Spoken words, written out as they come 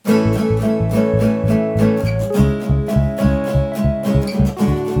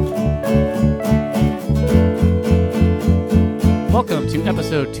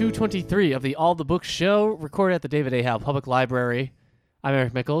23 of the All the Books show, recorded at the David A. Howe Public Library. I'm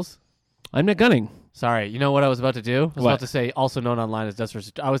Eric Mickles. I'm Nick Gunning. Sorry, you know what I was about to do? I was What? about to say, also known online as Dust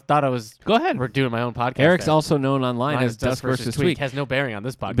vs. Thought I was Go ahead. We're doing my own podcast. Eric's there. also known online Mine as is Dust versus Tweak. Has no bearing on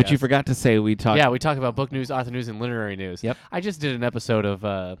this podcast. But you forgot to say we talked. Yeah, we talk about book news, author news, and literary news. Yep. I just did an episode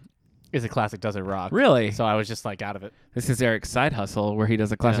of Is It Classic, Does It Rock? Really? So I was just like out of it. This is Eric's side hustle where he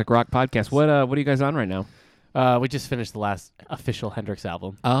does a classic rock podcast. What are you guys on right now? We just finished the last official Hendrix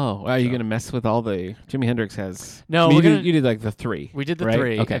album. Oh, are you going to mess with all the... Jimi Hendrix has... No, you we're did like the three. We did the right?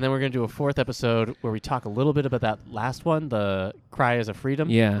 three, Okay. and then we're going to do a fourth episode where we talk a little bit about that last one, the Cry as a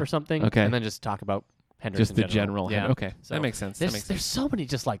Freedom or something. Okay. And then just talk about Hendrix Just the general. Yeah. Okay. So that makes sense. There's so many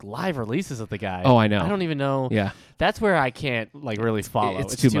just like live releases of the guy. Oh, I know. I don't even know. Yeah. That's where I can't like really follow.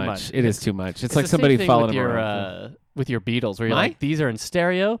 It's too much. It is too much. It's like the somebody same thing following with him your, around. with your Beatles, where you're My? like, these are in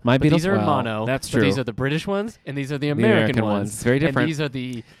stereo, My but these Beatles? are in Well, mono. that's but these true. are the British ones, and these are the American American ones. It's very different. And these are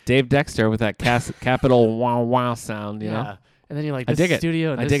the Dave Dexter with that capital wow wow sound, you know? And then you're like, I this dig it.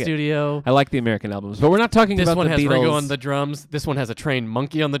 studio and I this dig it. studio. I like the American albums. But we're not talking This about one the has Beatles. Ringo on the drums. This one has a trained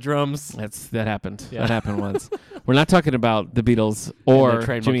monkey on the drums. That happened. Yeah. That happened once. We're not talking about the Beatles or the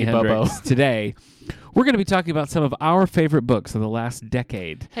trained Jimi monkey Bobo. Hendrix today. We're going to be talking about some of our favorite books of the last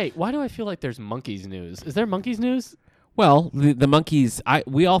decade. Hey, why do I feel like there's Monkeys news? Is there Monkeys news? Well, the Monkees,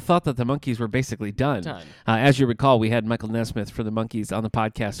 we all thought that the Monkees were basically done. As you recall, we had Michael Nesmith for the Monkees on the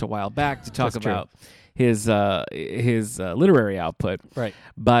podcast a while back to talk That's true. about his literary output. Right.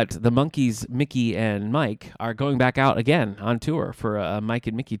 But the Monkees, Mickey and Mike, are going back out again on tour for a Mike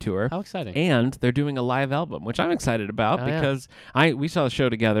and Mickey tour. How exciting. And they're doing a live album, which I'm excited about Oh, yeah. because we saw the show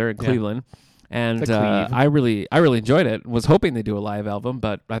together in Cleveland. And The Cleve. I really enjoyed it. Was hoping they do a live album,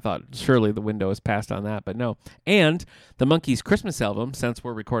 but I thought surely the window is passed on that. But no. And the Monkees' Christmas album, since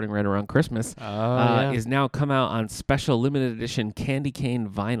we're recording right around Christmas, is now come out on special limited edition candy cane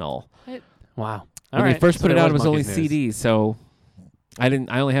vinyl. Wow. When they first put it out, it was only CDs, so I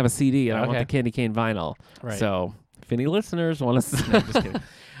only have a CD, and I want Okay. the candy cane vinyl. Right. So if any listeners want to... No, just kidding.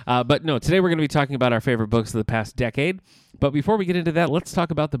 But no, today we're going to be talking about our favorite books of the past decade. But before we get into that, let's talk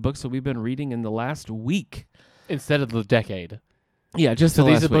about the books that we've been reading in the last week. Instead of the decade. Yeah, just So the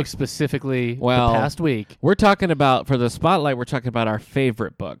these last are week. books specifically Well, the past week. We're talking about, for the spotlight, we're talking about our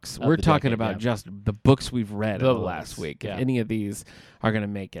favorite books. Of We're the talking decade, about yeah. just the books we've read The in the books, last week. yeah. If any of these are going to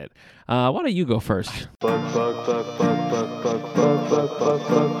make it. Why don't you go first?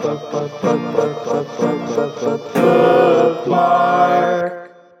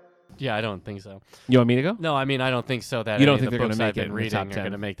 Yeah, I don't think so. You want me to go? No, I mean, I don't think so that You don't any think of the they're books gonna I've make it been in the reading top are 10?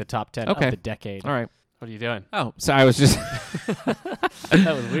 going to make the top 10 Okay. of the decade. All right. What are you doing? Oh, so I was just...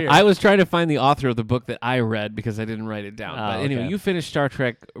 That was weird. I was trying to find the author of the book that I read because I didn't write it down. Oh, But anyway, okay. you finished Star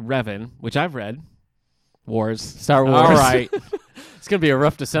Trek Revan, which I've read. Wars. Star Wars. All right. It's going to be a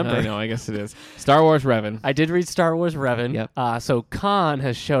rough December. I know, I guess it is. Star Wars Revan. I did read Star Wars Revan. Yep. So Khan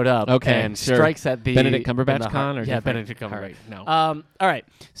has showed up Okay, and sure. strikes at the... Benedict in Cumberbatch the Khan? heart. Or Yeah, different? Benedict Cumberbatch. All right, no. All right.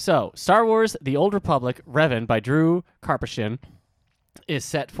 So Star Wars The Old Republic Revan by Drew Karpyshyn is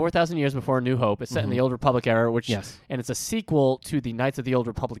set 4,000 years before A New Hope. It's set in the Old Republic era, which Yes. and it's a sequel to the Knights of the Old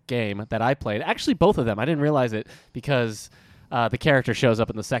Republic game that I played. Actually, both of them. I didn't realize it because the character shows up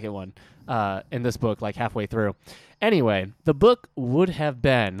in the second one in this book, like halfway through. Anyway, the book would have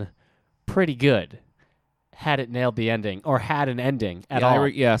been pretty good had it nailed the ending or had an ending at all.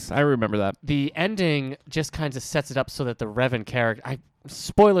 Yes, I remember that. The ending just kind of sets it up so that the Revan character...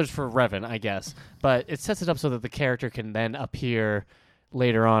 spoilers for Revan, I guess. But it sets it up so that the character can then appear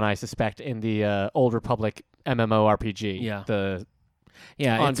later on, I suspect, in the Old Republic MMORPG. Yeah.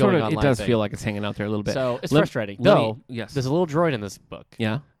 Ongoing it online does thing. feel like it's hanging out there a little bit. So it's Lem- frustrating. let me- Though, yes. there's a little droid in this book.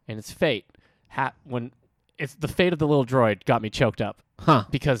 Yeah. And it's fate. When it's the fate of the little droid got me choked up. Huh.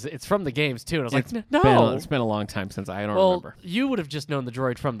 Because it's from the games, too. And I was It's like, no. It's been a long time since I don't Well, remember. you would have just known the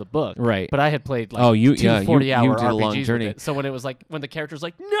droid from the book. Right. But I had played like Oh, you- two yeah, you 40-hour did a RPGs long with journey. it. So when it was like, when the character's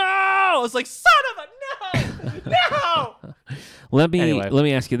like, no! I was like, son of a no! No! Let me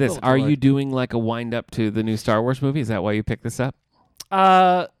Anyway, ask you this: little are droid. you doing like a wind up to the new Star Wars movie? Is that why you picked this up?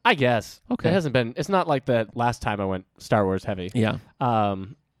 I guess. Okay. It hasn't been, it's not like the last time I went Star Wars heavy. Yeah.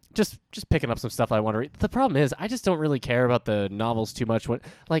 Just picking up some stuff I want to read. The problem is I just don't really care about the novels too much.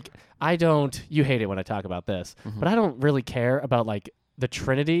 You hate it when I talk about this, but I don't really care about like the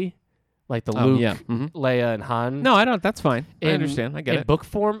Trinity, like the Luke, yeah. Mhm. Leia, and Han. No, I don't. That's fine. I in- understand. I get in it. book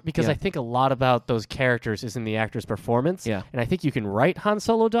form, because Yeah. I think a lot about those characters is in the actor's performance. Yeah. And I think you can write Han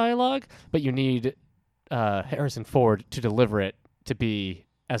Solo dialogue, but you need Harrison Ford to deliver it to be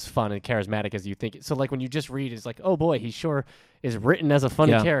as fun and charismatic as you think. So like when you just read, it's like, oh boy, he sure is written as a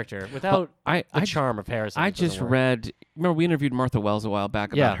funny character without the charm of Harrison. I just read. Remember, we interviewed Martha Wells a while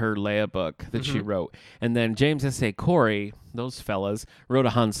back about her Leia book that she wrote, and then James S.A. Corey, those fellas, wrote a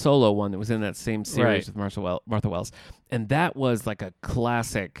Han Solo one that was in that same series with Martha Wells, and that was like a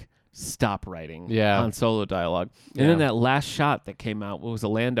classic stop writing Han Solo dialogue. And then that last shot that came out, what was a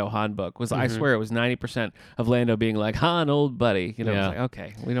Lando Han book, was I swear it was 90% of Lando being like, Han, old buddy. You know, it's like,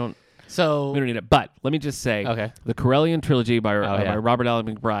 okay, we don't need it. But let me just say, the Corellian trilogy by Roger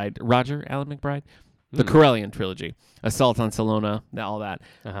Allen McBride, the Corellian trilogy, Assault on Salona, all that,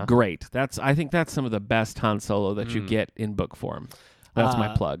 great. I think that's some of the best Han Solo that you get in book form. That's my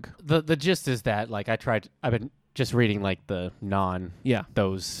plug. The gist is that like I've been just reading like the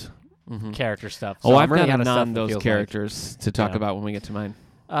those character stuff. So I've got those characters to talk about when we get to mine.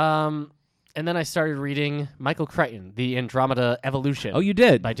 And then I started reading Michael Crichton, The Andromeda Evolution. Oh, you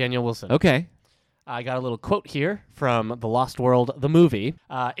did? By Daniel Wilson. Okay. I got a little quote here from The Lost World, the movie.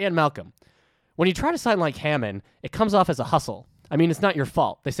 Ian Malcolm. When you try to sound like Hammond, it comes off as a hustle. I mean, it's not your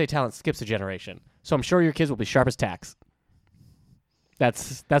fault. They say talent skips a generation. So I'm sure your kids will be sharp as tacks.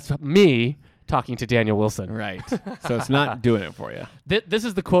 That's me talking to Daniel Wilson. Right. So it's not doing it for you. This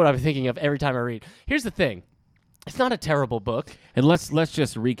is the quote I'm thinking of every time I read. Here's the thing. It's not a terrible book. And let's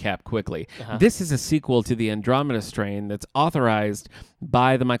just recap quickly. This is a sequel to the Andromeda Strain that's authorized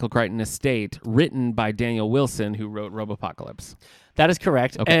by the Michael Crichton estate, written by Daniel Wilson, who wrote Robopocalypse. That is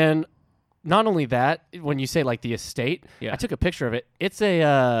correct. Okay. And not only that, when you say like the estate, I took a picture of it. It's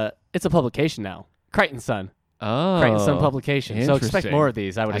a publication now. Crichton's Son. Oh, Crichton's Son publication. So expect more of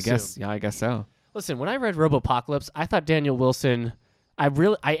these, I would assume. I guess so. Listen, when I read Robopocalypse, I thought Daniel Wilson,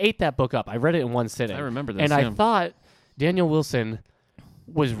 I ate that book up. I read it in one sitting. I remember this. And I thought Daniel Wilson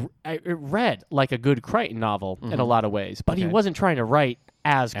it read like a good Crichton novel in a lot of ways, but he wasn't trying to write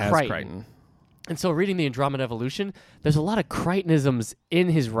as Crichton. And so reading The Andromeda Evolution, there's a lot of Crichtonisms in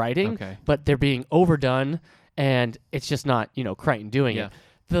his writing, but they're being overdone, and it's just not, Crichton doing it.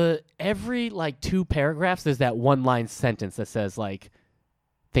 Every like 2 paragraphs, there's that one-line sentence that says like,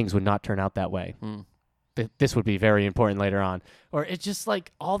 things would not turn out that way. This would be very important later on. Or it's just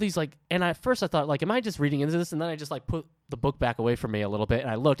like all these like, and at first I thought like, am I just reading into this? And then I just like put the book back away from me a little bit, and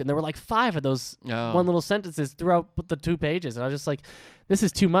I looked, and there were like 5 of those one little sentences throughout the 2 pages. And I was just like, this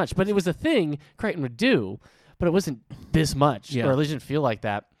is too much. But it was a thing Crichton would do, but it wasn't this much, or at least didn't feel like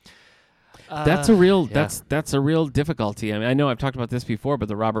that. That's a real that's a real difficulty. I mean, I know I've talked about this before, but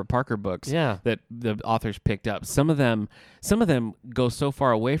the Robert Parker books that the authors picked up, some of them go so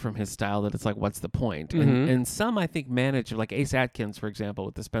far away from his style that it's like, what's the point? And some I think manage, like Ace Atkins, for example,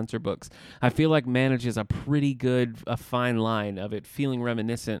 with the Spencer books, I feel like manages a pretty good, a fine line of it feeling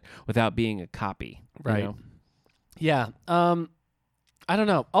reminiscent without being a copy. Right. You know? Yeah. I don't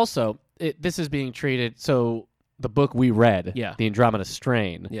know. Also, this is being treated so. The book we read, The Andromeda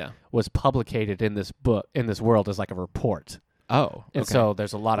Strain, was publicated in this book, in this world, as like a report. Oh. And so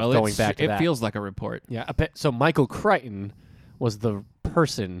there's a lot of going back to that. It feels like a report. Yeah. So Michael Crichton was the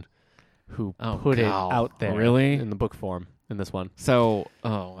person who put it out there in the book form in this one. So,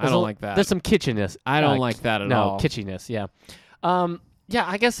 I don't like that. There's some kitschiness. I don't like that at all. No, kitschiness, yeah.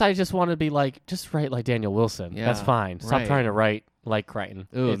 I guess I just want to be like, just write like Daniel Wilson. Yeah, that's fine. Stop trying to write like Crichton.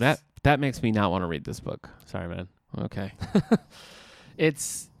 Ooh, that makes me not want to read this book. Sorry, man. Okay.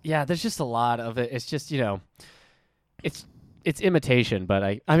 There's just a lot of it. It's just, it's imitation,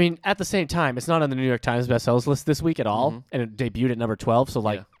 but I mean, at the same time, it's not on the New York Times bestsellers list this week at all, and it debuted at number 12, so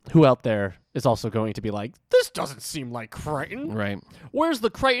like, who out there is also going to be like, this doesn't seem like Crichton. Right. Where's the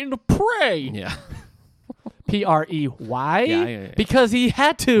Crichton to pray? Yeah. Prey? Yeah. Because he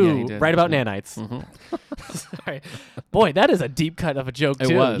had to write about nanites. Sorry. Boy, that is a deep cut of a joke,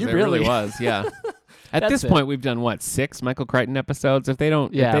 too. It really was, yeah. At this point, we've done, 6 Michael Crichton episodes? If they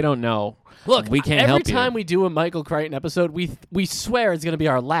don't know, look, we can't help you. Every time we do a Michael Crichton episode, we swear it's going to be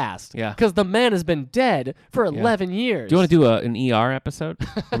our last. Yeah. Because the man has been dead for 11 years. Do you want to do an ER episode?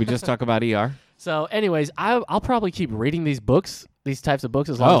 Where we just talk about ER? So, anyways, I'll probably keep reading these books, these types of books,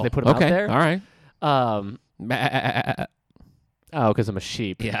 as long as they put them out there. All right. Because I'm a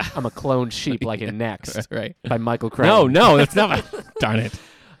sheep. Yeah. I'm a cloned sheep like in Next. Right. By Michael Crichton. No, that's not. Darn it.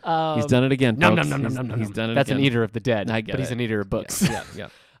 He's done it again, No. He's done it That's again. That's an eater of the dead. I get but he's an eater of books. Yeah.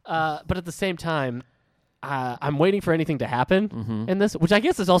 But at the same time, I'm waiting for anything to happen in this, which I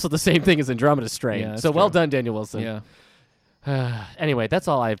guess is also the same thing as Andromeda Strain. Yeah, so well done, Daniel Wilson. Yeah. Anyway, that's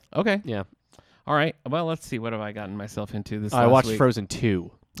all I've... Okay. Yeah. All right. Well, let's see. What have I gotten myself into this I last watched week? Frozen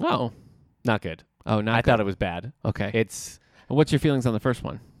 2. Oh. Not good. Oh, not I good. thought it was bad. Okay. It's... What's your feelings on the first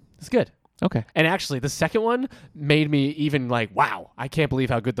one? It's good. Okay. And actually, the second one made me even like, wow, I can't believe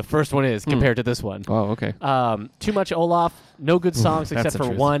how good the first one is compared to this one. Oh, okay. Too much Olaf, no good songs except for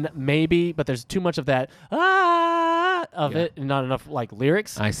one, maybe, but there's too much of that it, and not enough like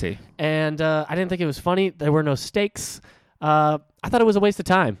lyrics. I see. And I didn't think it was funny. There were no stakes. I thought it was a waste of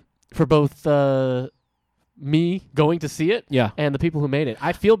time for both me going to see it and the people who made it.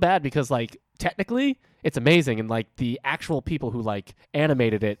 I feel bad because like technically it's amazing, and like the actual people who like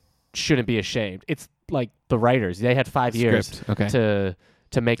animated it shouldn't be ashamed. It's like the writers; they had 5 years to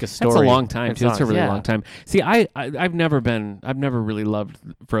make a story. That's a long time. Too. That's a really long time. See, I've never really loved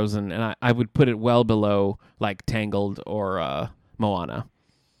Frozen, and I would put it well below like Tangled or Moana.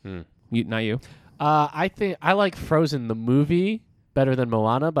 Not you? I think I like Frozen the movie better than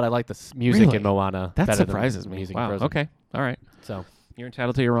Moana, but I like the music in Moana. That better surprises than me. Music Wow. in Frozen. Okay. All right. So you're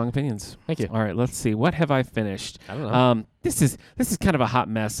entitled to your wrong opinions. Thank you. All right. Let's see. What have I finished? I don't know. This is kind of a hot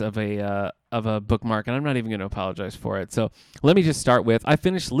mess of a bookmark, and I'm not even going to apologize for it. So let me just start with I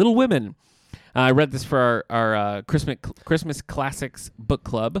finished Little Women. I read this for our Christmas Classics book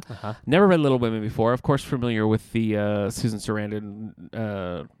club. Never read Little Women before. Of course, familiar with the Susan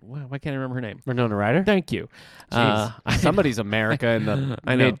Sarandon. Why can't I remember her name? Winona Ryder. Thank you. Somebody's America in the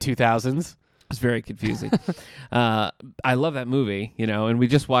mid 2000s. It's very confusing. I love that movie, and we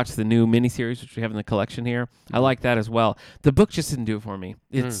just watched the new miniseries, which we have in the collection here. I like that as well. The book just didn't do it for me.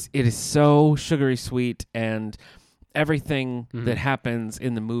 It is so sugary sweet, and everything that happens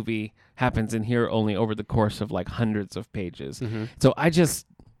in the movie happens in here only over the course of like hundreds of pages. So I guess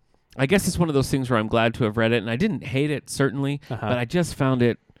it's one of those things where I'm glad to have read it, and I didn't hate it, certainly, but I just found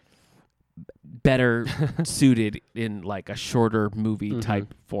it better suited in like a shorter movie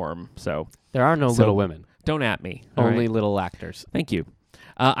type form. So there are no Little Women. Don't at me. Only little actors. Thank you.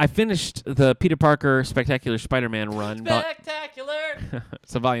 I finished the Peter Parker Spectacular Spider-Man run. Spectacular!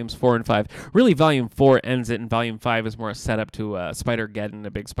 So volumes 4 and 5. Really, volume 4 ends it, and volume 5 is more a setup to Spider-Geddon,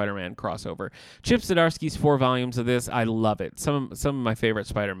 a big Spider-Man crossover. Chip Zdarsky's 4 volumes of this. I love it. Some of my favorite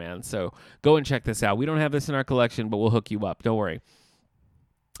Spider-Man. So go and check this out. We don't have this in our collection, but we'll hook you up. Don't worry.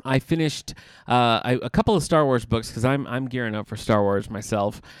 I finished a couple of Star Wars books because I'm gearing up for Star Wars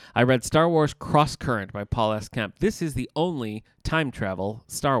myself. I read Star Wars Cross Current by Paul S. Kemp. This is the only time travel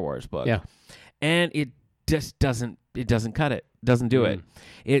Star Wars book. Yeah. And it just doesn't cut it. Doesn't do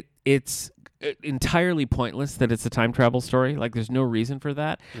it. It's entirely pointless that it's a time travel story. Like there's no reason for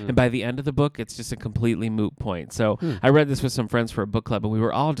that. And by the end of the book, it's just a completely moot point. So I read this with some friends for a book club, and we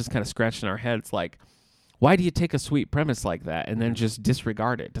were all just kind of scratching our heads like, why do you take a sweet premise like that and then just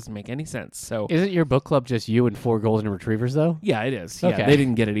disregard it? It doesn't make any sense. So, isn't your book club just you and 4 golden retrievers, though? Yeah, it is. Okay. Yeah, they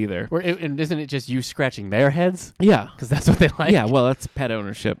didn't get it either. And isn't it just you scratching their heads? Yeah. Because that's what they like? Yeah, well, that's pet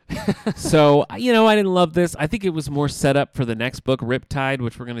ownership. So, I didn't love this. I think it was more set up for the next book, Riptide,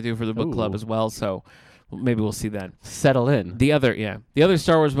 which we're going to do for the book club as well. So, maybe we'll see then. Settle in. The other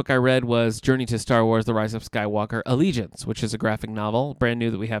Star Wars book I read was Journey to Star Wars: The Rise of Skywalker Allegiance, which is a graphic novel, brand new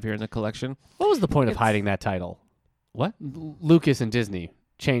that we have here in the collection. What was the point of hiding that title? What? Lucas and Disney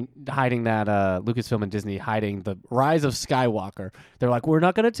hiding that Lucasfilm and Disney hiding the Rise of Skywalker. They're like, we're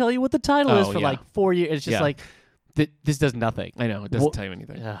not going to tell you what the title is for like 4 years. It's just like this does nothing. I know, it doesn't tell you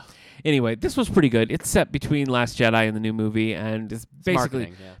anything. Anyway, this was pretty good. It's set between Last Jedi and the new movie, and it's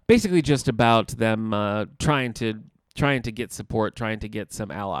basically just about them trying to get support, trying to get some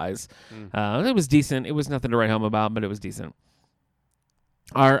allies. It was decent. It was nothing to write home about, but it was decent.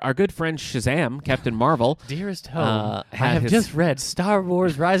 Our good friend Shazam, Captain Marvel. Dearest home, I have just read Star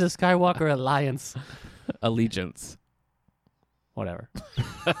Wars Rise of Skywalker Alliance. Allegiance. Whatever.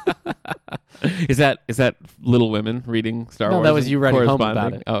 Is that Little Women reading Star Wars? No, that was you writing home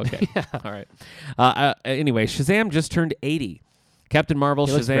about it. Oh, okay. All right. Anyway, Shazam just turned 80. Captain Marvel,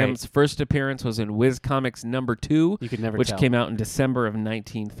 Shazam's first appearance was in Wiz Comics #2, you could never which tell. Came out in December of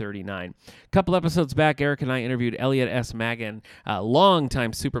 1939. A couple episodes back, Eric and I interviewed Elliot S. Magan, a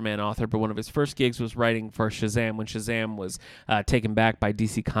longtime Superman author, but one of his first gigs was writing for Shazam when Shazam was taken back by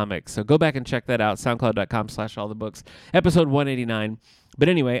DC Comics. So go back and check that out, soundcloud.com/allthebooks, episode 189. But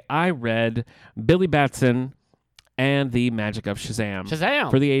anyway, I read Billy Batson and the Magic of Shazam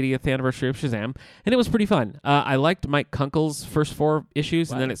for the 80th anniversary of Shazam, and it was pretty fun. I liked Mike Kunkel's first 4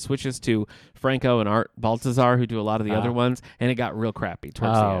 issues, and then it switches to Franco and Art Baltazar, who do a lot of the other ones, and it got real crappy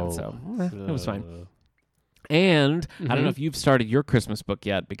towards the end, so it was fine. And I don't know if you've started your Christmas book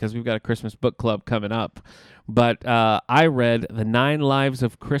yet, because we've got a Christmas book club coming up, but I read The 9 Lives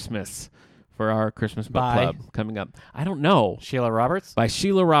of Christmas for our Christmas book club coming up. I don't know. Sheila Roberts? By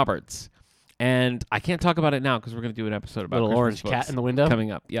Sheila Roberts. And I can't talk about it now because we're going to do an episode about Little Christmas orange cat in the window coming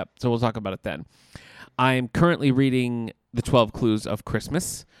up. Yep. So we'll talk about it then. I'm currently reading The 12 Clues of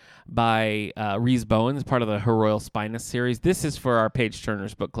Christmas. by Rhys Bowen. It's part of the Her Royal Spinous series. This is for our Page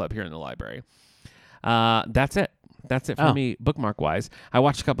Turners book club here in the library. That's it. That's it for me, bookmark-wise. I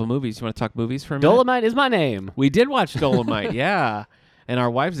watched a couple of movies. You want to talk movies for a minute? Dolomite is my name. We did watch Dolomite, yeah. And our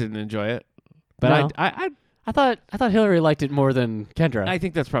wives didn't enjoy it. But No. I thought Hillary liked it more than Kendra. I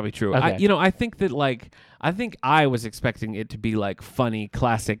think that's probably true. Okay. I think that I think I was expecting it to be like funny,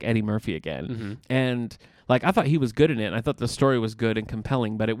 classic Eddie Murphy again. Mm-hmm. And like I thought he was good in it. And I thought the story was good and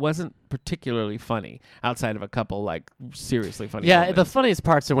compelling, but it wasn't particularly funny outside of a couple like seriously funny moments. The funniest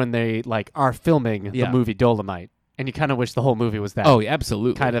parts are when they like are filming the movie Dolomite. And you kind of wish the whole movie was that. Oh,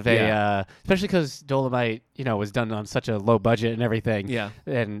 absolutely. Kind of especially because Dolomite, was done on such a low budget and everything. Yeah.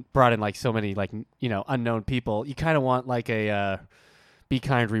 And brought in like so many like, unknown people. You kind of want like a Be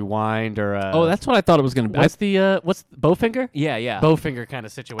Kind Rewind or that's what I thought it was going to be. What's Bowfinger? Yeah. Bowfinger kind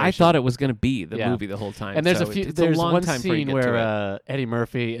of situation. I thought it was going to be the movie the whole time. And there's it's one long time scene where Eddie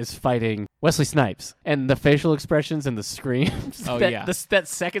Murphy is fighting Wesley Snipes, and the facial expressions and the screams. Oh, that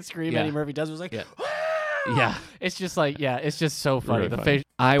second scream Eddie Murphy does was like. Yeah, it's just like it's just so funny. Really the funny. face.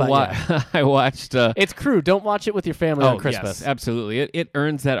 I watched. It's crude. Don't watch it with your family on Christmas. Yes, absolutely. It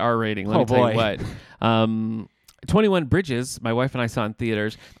earns that R rating. Let me boy. tell you what. 21 Bridges, my wife and I saw in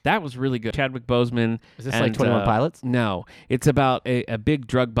theaters. That was really good. Chadwick Boseman. Is this like 21 Pilots? No. It's about a big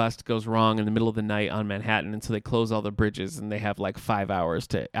drug bust goes wrong in the middle of the night on Manhattan, and so they close all the bridges, and they have like 5 hours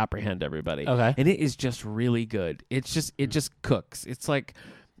to apprehend everybody. Okay. And it is just really good. It just cooks. It's like,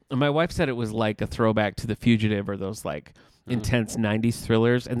 my wife said it was like a throwback to The Fugitive or those like intense 90s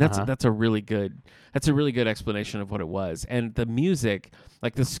thrillers, and that's a really good explanation of what it was. And the music,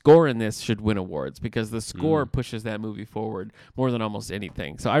 like the score in this should win awards because the score pushes that movie forward more than almost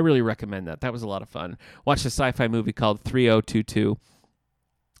anything. So I really recommend that. That was a lot of fun. Watched a sci-fi movie called 3022.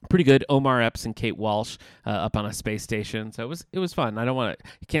 Pretty good. Omar Epps and Kate Walsh up on a space station. So it was fun.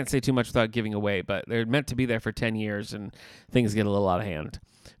 You can't say too much without giving away, but they're meant to be there for 10 years and things get a little out of hand.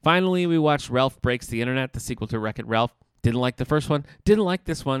 Finally, we watched Ralph Breaks the Internet, the sequel to Wreck-It Ralph. Didn't like the first one. Didn't like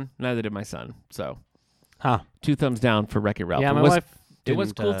this one. Neither did my son. So, 2 thumbs down for Wreck-It Ralph. Yeah, my wife It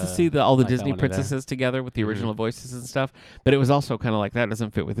was cool to see all the Disney princesses together with the original voices and stuff. But it was also kind of like, that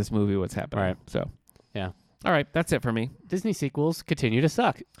doesn't fit with this movie, what's happening. Right. So, yeah. All right, that's it for me. Disney sequels continue to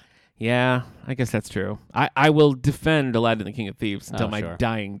suck. Yeah, I guess that's true. I will defend Aladdin the King of Thieves until my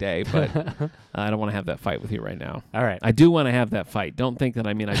dying day, but I don't want to have that fight with you right now. All right. I do want to have that fight. Don't think that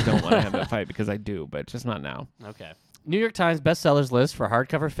I mean I don't want to have that fight because I do, but just not now. Okay. New York Times bestsellers list for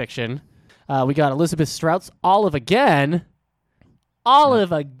hardcover fiction. We got Elizabeth Strout's Olive Again.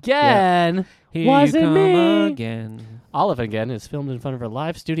 Olive Again. Here Was you it come me? again. Olive Again is filmed in front of a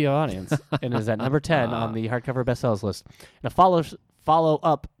live studio audience and is at number 10 on the hardcover bestsellers list. And a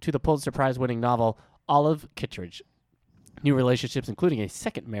follow-up to the Pulitzer Prize-winning novel Olive Kitteridge. New relationships, including a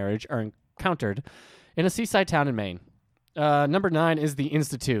second marriage, are encountered in a seaside town in Maine. Number 9 is The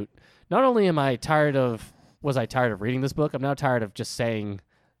Institute. Not only was I tired of reading this book, I'm now tired of just saying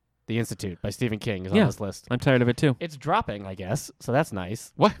The Institute by Stephen King is on this list. I'm tired of it too. It's dropping, I guess, so that's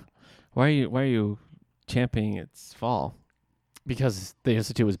nice. What? Why are you championing its fall? Because The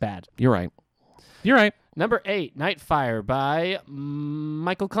Institute was bad. You're right. Number 8, Nightfire by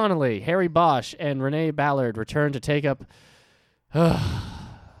Michael Connelly, Harry Bosch, and Renee Ballard return to take up... Sorry,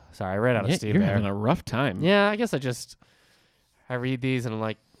 I ran out of steam You're there. having a rough time. Yeah, I guess I read these and I'm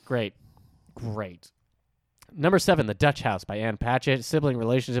like, great. Number 7, The Dutch House by Anne Patchett. Sibling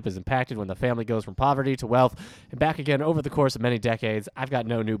relationship is impacted when the family goes from poverty to wealth and back again over the course of many decades. I've got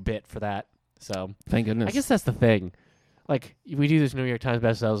no new bit for that. So Thank goodness. I guess that's the thing. Like, we do this New York Times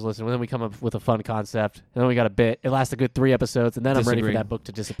bestsellers list, and then we come up with a fun concept, and then we got a bit. It lasts a good 3 episodes, and then I'm ready for that book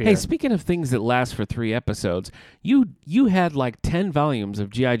to disappear. Hey, speaking of things that last for 3 episodes, you had like 10 volumes of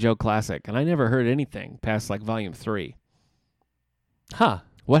G.I. Joe Classic, and I never heard anything past like volume 3. Huh.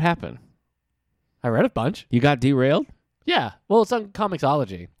 What happened? I read a bunch. You got derailed? Yeah. Well, it's on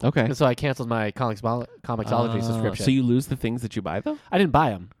Comixology. Okay. And so I canceled my Comixology subscription. So you lose the things that you buy, though? I didn't buy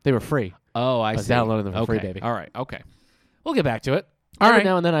them. They were free. Oh, I was see. downloading them for free, baby. All right. Okay. We'll get back to it. All Every right.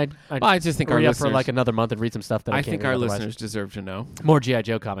 now and then I'd I just think our hurry up listeners, for like another month and read some stuff that I can't think read our otherwise. listeners deserve to know. More G.I.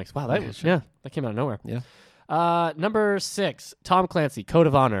 Joe comics. Wow, that came out of nowhere. Yeah. Number 6, Tom Clancy, Code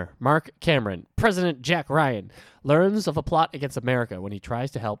of Honor. Mark Cameron, President Jack Ryan, learns of a plot against America when he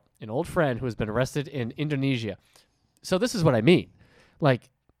tries to help an old friend who has been arrested in Indonesia. So this is what I mean. Like,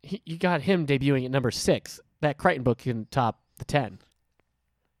 you got him debuting at number 6. That Crichton book can top the 10.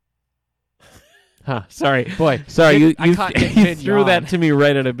 Huh. Sorry. Boy. Sorry, you you threw that to me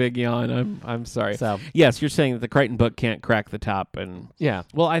right at a big yawn. I'm sorry. So, yes, you're saying that the Crichton book can't crack the top. And yeah.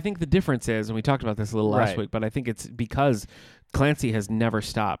 well, I think the difference is, and we talked about this a little last Right. week, but I think it's because Clancy has never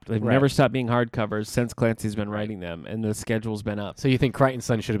stopped. They've Right. never stopped being hardcovers since Clancy's been writing them, and the schedule's been up. So you think Crichton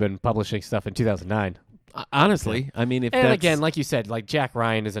Son should have been publishing stuff in 2009? Honestly, I mean, if And that's again, like you said, like Jack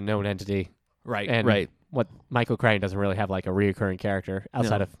Ryan is a known entity. right, And right, what Michael Crichton doesn't really have like a reoccurring character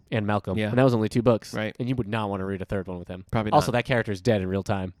outside No. of Ann Malcolm. Yeah. And that was only 2 books. Right. And you would not want to read a third one with him. probably Also, not. that character is dead in real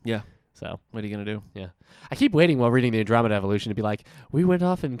time. Yeah. So What are you gonna do? I keep waiting while reading the Andromeda Evolution to be like, we went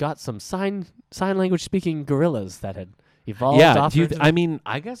off and got some sign language speaking gorillas that had evolved. Yeah, off into- I mean,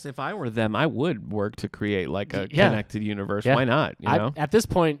 I guess if I were them, I would work to create like a Yeah. connected universe. Yeah. Why not? You know? at this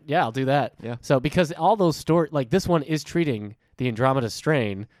point, yeah, I'll do that. Yeah. So because all those stories, like this one is treating the Andromeda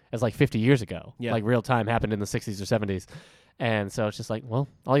strain as like 50 years ago. Yeah. Like real time happened in the 60s or 70s. And so it's just like, well,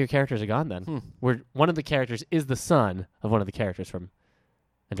 all your characters are gone then. One of the characters is the son of one of the characters from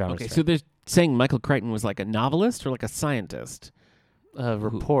Andromeda Okay, so Strain. they're saying Michael Crichton was like a novelist or like a scientist. A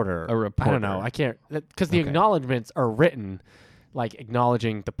reporter. A reporter. I don't know. I can't, because the Okay. acknowledgments are written like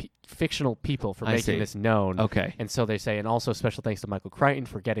acknowledging the fictional people for I making see. this known. Okay. And so they say, and also special thanks to Michael Crichton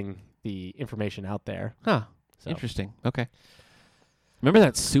for getting the information out there. Huh. So. Interesting. Okay. Remember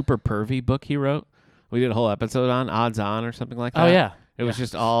that super pervy book he wrote? We did a whole episode on Odds On or something like that. Oh, yeah. It was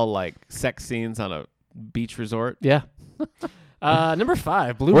just all like sex scenes on a beach resort. Yeah. Number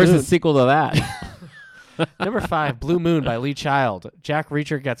 5, Blue Where's Moon. the sequel to that? Number 5, Blue Moon by Lee Child. Jack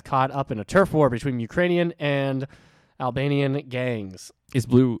Reacher gets caught up in a turf war between Ukrainian and Albanian gangs. Is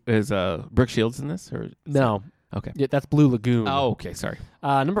Brooke Shields in this or No. Okay. Yeah, that's Blue Lagoon. Oh, okay, sorry.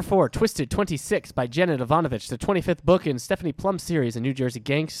 Number 4, Twisted 26 by Janet Ivanovich, the 25th book in Stephanie Plum's series. A New Jersey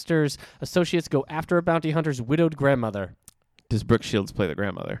gangsters associates go after a bounty hunter's widowed grandmother. Does Brooke Shields play the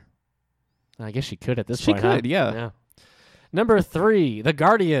grandmother? I guess she could at this She point. huh? could, yeah. Number 3, The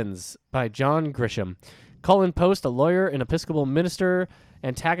Guardians by John Grisham. Cullen Post, a lawyer and Episcopal minister,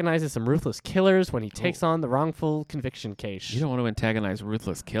 antagonizes some ruthless killers when he takes on the wrongful conviction case. You don't want to antagonize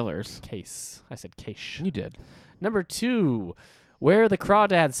ruthless killers. Case. I said case. You did. Number 2, Where the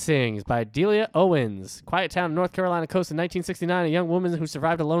Crawdad Sings by Delia Owens. Quiet town, North Carolina coast in 1969. A young woman who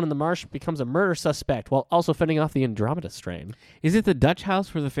survived alone in the marsh becomes a murder suspect while also fending off the Andromeda strain. Is it the Dutch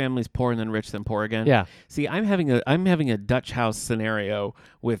house where the family's poor and then rich then poor again? Yeah. See, I'm having a Dutch house scenario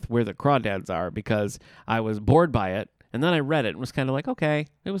with Where the Crawdads Are because I was bored by it and then I read it and was kind of like, okay,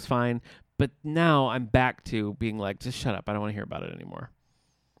 it was fine. But now I'm back to being like, just shut up. I don't want to hear about it anymore.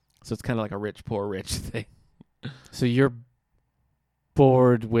 So it's kind of like a rich, poor, rich thing. So you're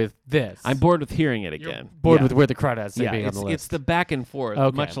bored with this. I'm bored with hearing it again. bored Yeah. with Where the Crawdads Sing Yeah, being on it's, the list. it's the back and forth,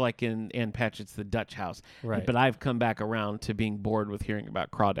 Okay. much like in Ann Patchett's The Dutch House. Right. But I've come back around to being bored with hearing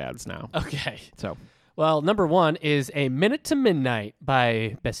about crawdads now. Okay. So Well, number 1 is A Minute to Midnight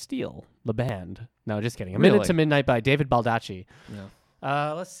by Bastille, the band. No, just kidding. A Minute Really? to Midnight by David Baldacci.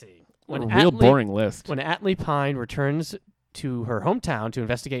 yeah. Let's see. What a real boring list. When Atlee Pine returns to her hometown to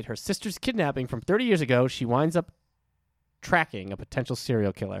investigate her sister's kidnapping from 30 years ago, she winds up tracking a potential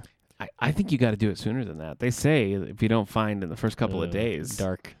serial killer. I think you got to do it sooner than that. They say if you don't find in the first couple of days,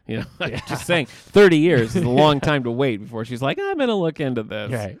 Dark. you know, just saying 30 years is a long time to wait before she's like, I'm going to look into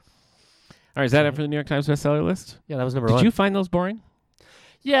this. Right. All right, is that it for the New York Times bestseller list? Yeah, that was number Did 1. you find those boring?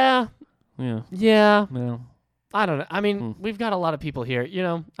 Yeah. Yeah. Yeah. No. I don't know. I mean, we've got a lot of people here. You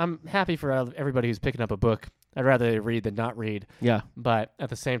know, I'm happy for everybody who's picking up a book. I'd rather they read than not read. Yeah. But at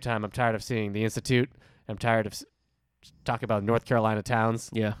the same time, I'm tired of seeing the Institute. I'm tired of talking about North Carolina towns,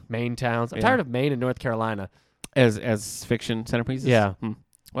 Yeah. Maine towns. I'm Yeah. tired of Maine and North Carolina. As fiction centerpieces? Yeah.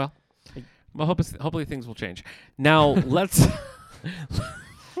 Well, hopefully things will change. Now let's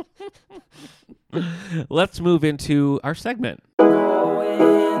let's move into our segment. Going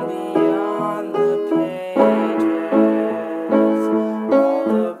beyond the pages, all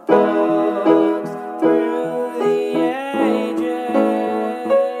the books through the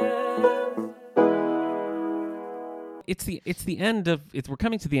ages. It's the end of we're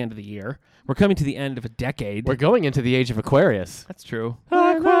coming to the end of the year. We're coming to the end of a decade. We're going into the age of Aquarius. That's true.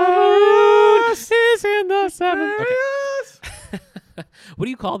 Aquarius is in the seventh. Okay. What do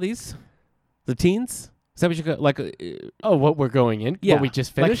you call these? The teens? Is that what you call like? Oh, what we're going in? Yeah, What we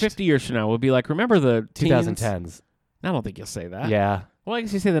just like finished? 50 years from now, we'll be like, remember the teens? 2010s. I don't think you'll say that. Yeah. Well, I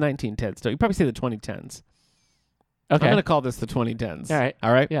guess you say the 1910s. Don't you? Probably say the 2010s. Okay. I'm going to call this the 2010s. All right.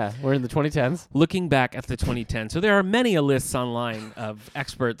 All right. Yeah, we're in the 2010s. Looking back at the 2010s, so there are many lists online of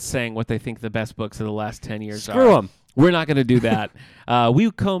experts saying what they think the best books of the last 10 years are. Screw them. We're not going to do that. We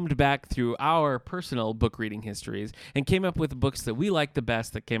combed back through our personal book reading histories and came up with the books that we liked the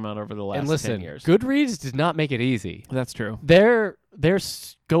best that came out over the last And listen, 10 years. Goodreads did not make it easy. That's true. They're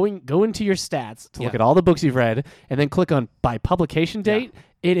go into your stats to look Yeah. at all the books you've read and then click on by publication date.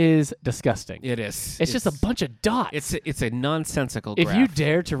 It is disgusting. It is. It's just a bunch of dots. It's a nonsensical If graph. you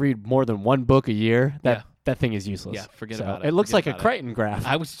dare to read more than one book a year, Yeah. that thing is useless. Yeah, forget So about it. It looks Forget like a about it. Crichton graph.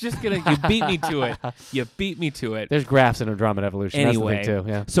 I was just going to... You beat me to it. You beat me to it. There's graphs in Andromeda Evolution. Anyway, That's the thing too.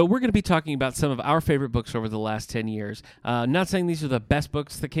 Yeah. so we're going to be talking about some of our favorite books over the last 10 years. Not saying these are the best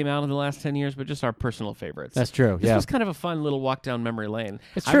books that came out in the last 10 years, but just our personal favorites. That's true. This Yeah. was kind of a fun little walk down memory lane.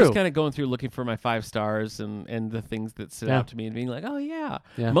 It's I was true. kind of going through looking for my 5 stars and the things that stood Yeah. out to me and being like, oh, yeah.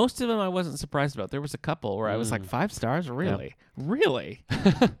 Yeah. Most of them I wasn't surprised about. There was a couple where I was like, 5 stars? Really? Really?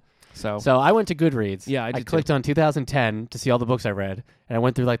 So I went to Goodreads. Yeah, I I did clicked on 2010 to see all the books I read, and I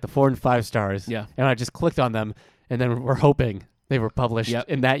went through like the 4 and 5 stars. Yeah. And I just clicked on them, and then we're hoping they were published Yep.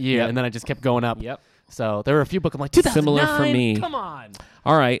 in that year, Yep. and then I just kept going up. Yep. So there were a few books I'm like 2009. Similar for me. Come on.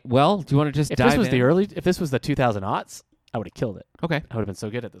 All right. Well, do you want to just If dive this was in? if this was the 2000s, I would have killed it. Okay. I would have been so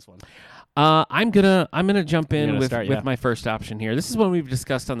good at this one. I'm gonna jump You're in gonna with start, yeah. my first option here. This is one we've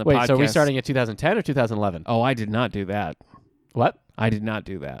discussed on the Wait, podcast. so are we starting at 2010 or 2011? Oh, I did not do that. What? I did not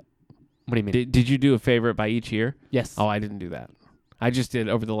do that. What do you mean? Did you do a favorite by each year? Yes. Oh, I didn't do that. I just did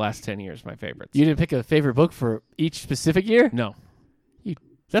over the last 10 years my favorites. You didn't pick a favorite book for each specific year? No. You-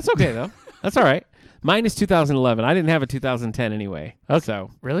 That's okay though. That's all right. Mine is 2011. I didn't have a 2010 anyway. Okay. So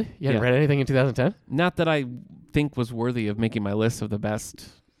Really? You hadn't Yeah. read anything in 2010? not that I think was worthy of making my list of the best.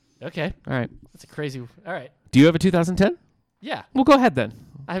 Okay. All right. That's a crazy. All right. Do you have a 2010? Yeah. Well, go ahead then.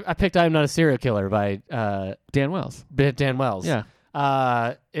 I picked I'm Not a Serial Killer by Dan Wells. Dan Wells. Yeah.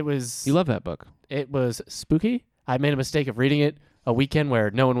 It was You love that book. it was spooky. I made a mistake of reading it a weekend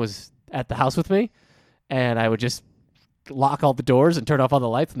where no one was at the house with me, and I would just lock all the doors and turn off all the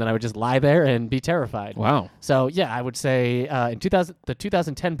lights, and then I would just lie there and be terrified. Wow. So yeah, I would say in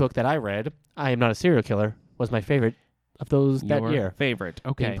 2010 book that I read, I Am Not a Serial Killer, was my favorite of those that Your year favorite.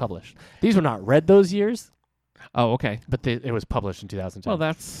 being Okay. published. These were not read those years, Oh, okay. but it was published in 2010. Well,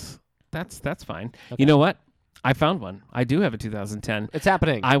 that's fine. Okay. You know what? I found one. I do have a 2010. It's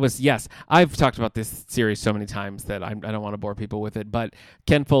happening. Yes. I've talked about this series so many times that I don't want to bore people with it. But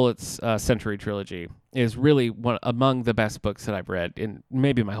Ken Follett's Century Trilogy is really one among the best books that I've read in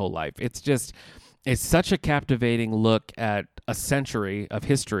maybe my whole life. It's such a captivating look at a century of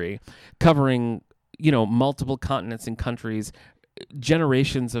history, covering multiple continents and countries,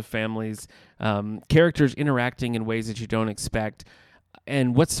 generations of families, characters interacting in ways that you don't expect.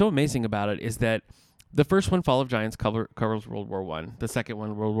 And what's so amazing about it is that the first one, Fall of Giants, covers World War I. The second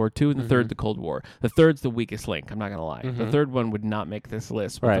one, World War II. And the third, the Cold War. The third's the weakest link. I'm not going to lie. The third one would not make this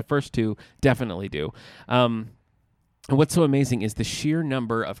list, but the Right. first two definitely do. And what's so amazing is the sheer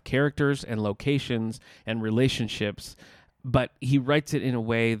number of characters and locations and relationships, but he writes it in a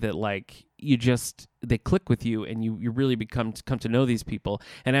way that they click with you and you really come to know these people.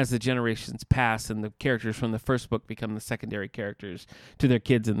 And as the generations pass and the characters from the first book become the secondary characters to their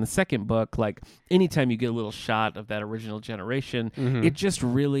kids in the second book, like anytime you get a little shot of that original generation, it just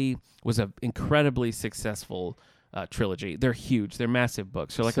really was an incredibly successful trilogy. They're huge. They're massive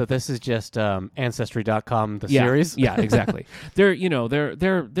books. So this is just Ancestry.com, the yeah, series? Yeah, exactly. They're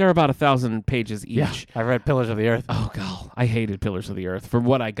about 1,000 pages each. Yeah. I read Pillars of the Earth. Oh God, I hated Pillars of the Earth for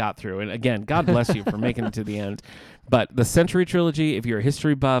what I got through. And again, God bless you for making it to the end. But the Century Trilogy, if you're a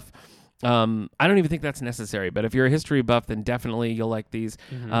history buff, I don't even think that's necessary. But if you're a history buff, then definitely you'll like these.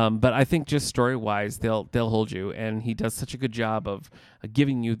 But I think just story wise, they'll hold you. And he does such a good job of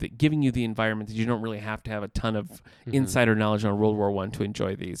giving you the environment that you don't really have to have a ton of insider knowledge on World War I to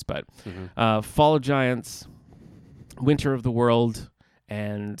enjoy these. But Fall of Giants, Winter of the World,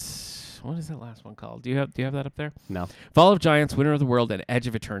 and what is that last one called? Do you have that up there? No. Fall of Giants, Winter of the World, and Edge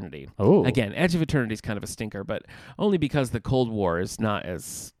of Eternity. Oh. Again, Edge of Eternity is kind of a stinker, but only because the Cold War is not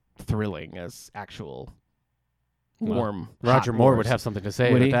as thrilling as actual warm. Roger hot Moore wars. would have something to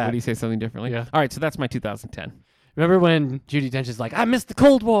say Would about he? that. Would he say something differently? Yeah. All right, so that's my 2010. Remember when Judi Dench is like, I missed the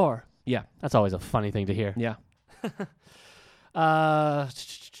Cold War? Yeah. That's always a funny thing to hear. Yeah.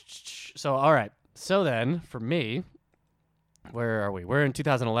 So, all right. So then, for me, where are we? We're in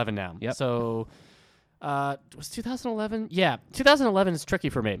 2011 now. Yep. So, was 2011? Yeah. 2011 is tricky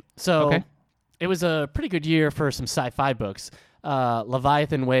for me. So, Okay. it was a pretty good year for some sci-fi books.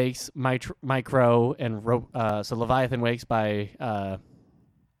 Leviathan Wakes, Micro, and so Leviathan Wakes by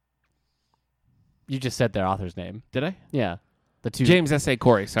you just said their author's name. Did I? Yeah. The two James S.A.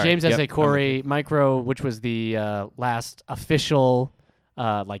 Corey. Sorry. James Yep. S.A. Corey, Micro, which was the last official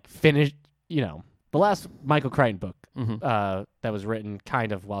finished, the last Michael Crichton book Mhm. that was written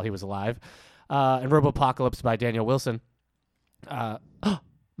kind of while he was alive. And Robopocalypse by Daniel Wilson.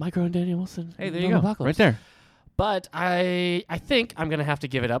 Micro and Daniel Wilson. Hey, there you go. Robopocalypse. Right there. But I think I'm going to have to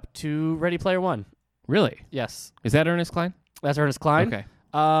give it up to Ready Player One. Really? Yes. Is that Ernest Cline? That's Ernest Cline. Okay.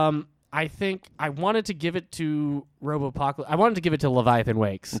 I think I wanted to give it to Robopocalypse. I wanted to give it to Leviathan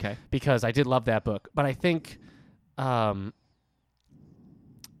Wakes Okay. because I did love that book. But I think, there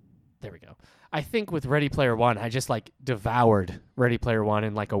we go. I think with Ready Player One, I just like devoured Ready Player One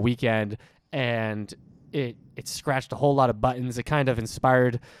in like a weekend, and it scratched a whole lot of buttons. It kind of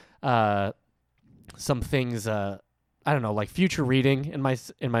inspired some things. I don't know, like future reading in my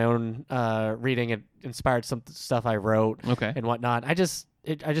own reading. It inspired some stuff I wrote Okay. and whatnot. I just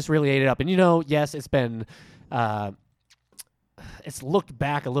really ate it up. And you know, yes, it's been it's looked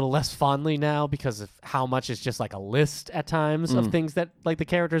back a little less fondly now because of how much it's just like a list at times of things that like the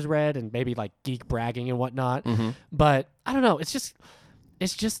characters read and maybe like geek bragging and whatnot. But I don't know. It's just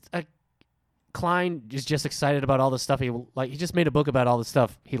a Klein is just excited about all the stuff he just made a book about all the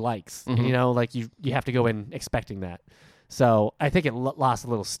stuff he likes. And, you know, like you have to go in expecting that. So I think it lost a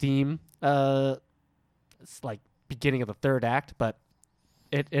little steam. It's like beginning of the third act, but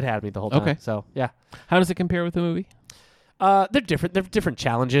it had me the whole time. Okay. So yeah, How does it compare with the movie? they're different. They're different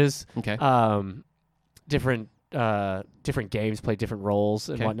challenges. Okay. Different games play different roles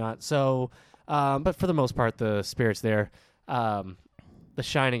and Okay. whatnot. So, but for the most part, the spirit's there. The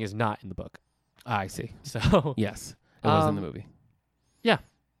Shining is not in the book. I see. So Yes. It was in the Um, movie. yeah.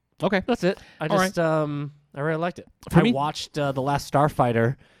 Okay. that's it. I All just I really liked it. For I me- watched The Last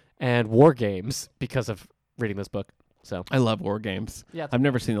Starfighter and War Games because of reading this book. So I love war games. yeah, I've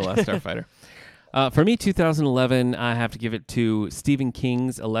never seen The Last Starfighter. For me, 2011, I have to give it to Stephen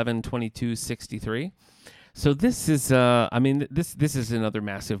King's 11/22/63. So this is, this is another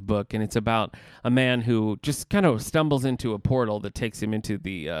massive book, and it's about a man who just kind of stumbles into a portal that takes him into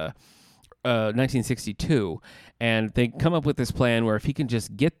the 1962, and they come up with this plan where if he can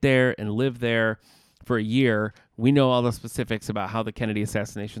just get there and live there for a year, we know all the specifics about how the Kennedy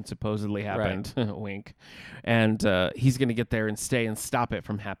assassination supposedly happened. Wink. And he's going to get there and stay and stop it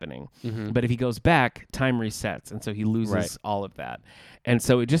from happening. But if he goes back, time resets, and so he loses Right. all of that. And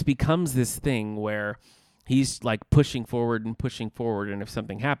so it just becomes this thing where he's like pushing forward, and if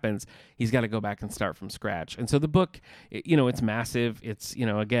something happens, he's got to go back and start from scratch. And so the book, it's massive. It's,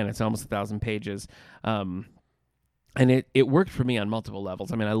 again, it's almost 1,000 pages. And it worked for me on multiple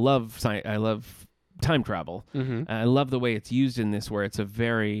levels. I mean, I love time travel. I love the way it's used in this, where it's a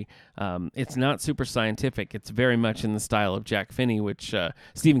very, it's not super scientific. It's very much in the style of Jack Finney, which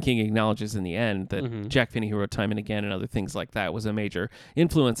Stephen King acknowledges in the end that Jack Finney, who wrote Time and Again and other things like that, was a major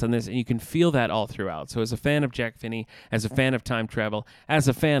influence on this, and you can feel that all throughout. So as a fan of Jack Finney, as a fan of time travel, as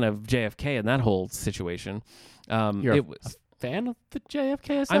a fan of JFK and that whole situation, You're it was. fan of the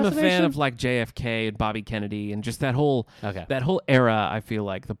JFK I'm assassination? a fan of like JFK and Bobby Kennedy and just that whole Okay. era. I feel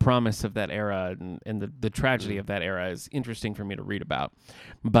like the promise of that era and the tragedy of that era is interesting for me to read about.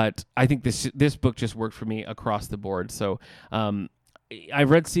 But I think this book just worked for me across the board. So I've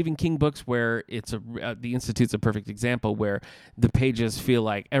read Stephen King books where it's The Institute's a perfect example, where the pages feel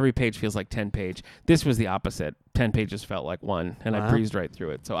like every page feels like 10 page. This was the opposite. 10 pages felt like one, and I Wow. breezed right through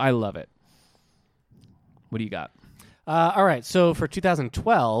it. So I love it. What do you got? All right, so for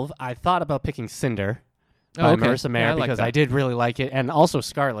 2012, I thought about picking Cinder by okay. Marissa Mayer Yeah, I like because that. I did really like it, and also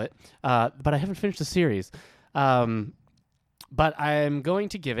Scarlet, but I haven't finished the series. But I'm going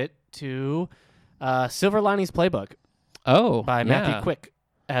to give it to Silver Linings Playbook Oh, by yeah. Matthew Quick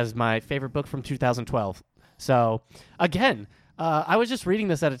as my favorite book from 2012. So, again, I was just reading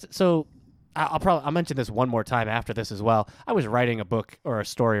this so I'll mention this one more time after this as well. I was writing a book or a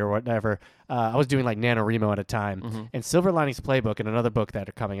story or whatever. I was doing like NaNoWriMo at a time. And Silver Linings Playbook and another book that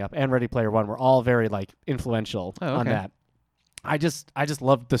are coming up and Ready Player One were all very like influential on okay. that. I just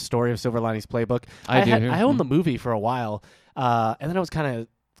loved the story of Silver Linings Playbook. I do, too. I owned the movie for a while, and then I was kind of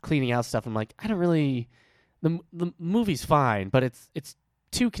cleaning out stuff. I'm like, I don't really. The movie's fine, but it's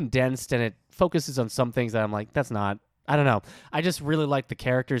too condensed and it focuses on some things that I'm like, that's not. I don't know. I just really like the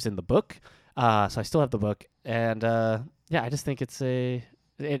characters in the book, so I still have the book, and I just think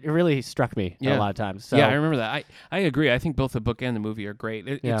it really struck me a lot of times. So, yeah, I remember that. I agree. I think both the book and the movie are great.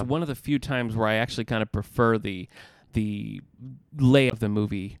 It's Yeah. one of the few times where I actually kind of prefer the layout of the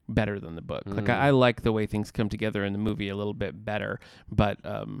movie better than the book. Like I like the way things come together in the movie a little bit better, but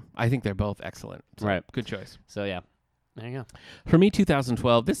I think they're both excellent. So, Right. Good choice. So yeah, there you go. For me,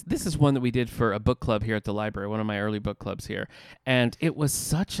 2012, this is one that we did for a book club here at the library, one of my early book clubs here. And it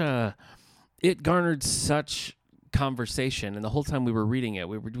was it garnered such conversation, and the whole time we were reading it,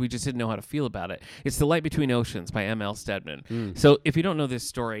 we just didn't know how to feel about it. It's The Light Between Oceans by M.L. Stedman. So if you don't know this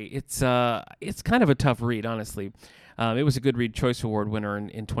story, it's kind of a tough read, honestly. It was a Goodreads Choice Award winner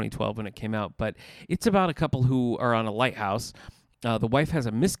in 2012 when it came out, but it's about a couple who are on a lighthouse. The wife has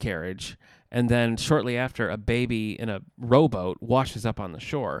a miscarriage, and then shortly after, a baby in a rowboat washes up on the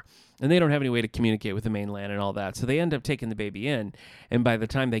shore. And they don't have any way to communicate with the mainland and all that. So they end up taking the baby in. And by the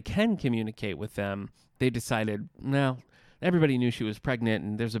time they can communicate with them, they decided, well, everybody knew she was pregnant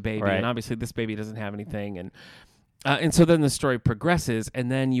and there's a baby. Right. And obviously this baby doesn't have anything. And so then the story progresses.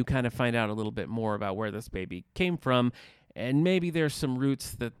 And then you kind of find out a little bit more about where this baby came from. And maybe there's some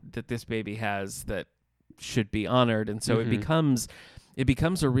roots that this baby has that should be honored. And so it becomes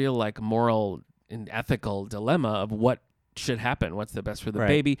a real like moral and ethical dilemma of what should happen, what's the best for the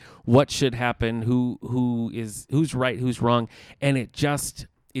baby, what should happen, who's right, who's wrong, and it just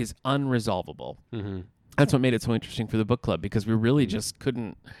is unresolvable. That's what made it so interesting for the book club, because we really just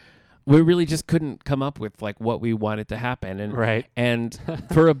couldn't come up with like what we wanted to happen. And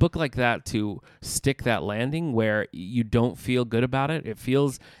for a book like that to stick that landing where you don't feel good about it, it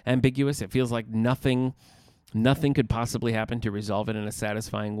feels ambiguous, it feels like nothing could possibly happen to resolve it in a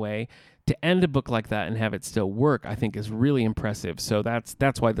satisfying way. To end a book like that and have it still work, I think is really impressive. So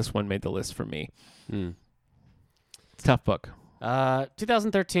that's why this one made the list for me. It's a tough book.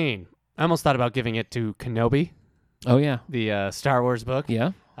 2013. I almost thought about giving it to Kenobi, Oh, yeah. the Star Wars book.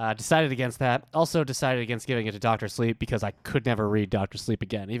 Yeah? Decided against that. Also decided against giving it to Dr. Sleep because I could never read Dr. Sleep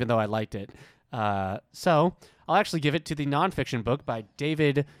again, even though I liked it. So I'll actually give it to the nonfiction book by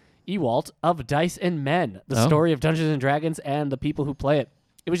David Ewalt of Dice and Men, the story of Dungeons and Dragons and the people who play it.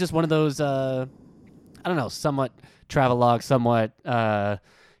 It was just one of those, I don't know, somewhat travelogue, somewhat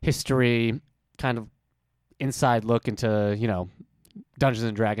history, kind of inside look into, Dungeons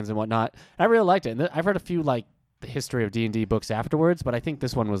and Dragons and whatnot. I really liked it. And I've read a few, like, the history of D&D books afterwards, but I think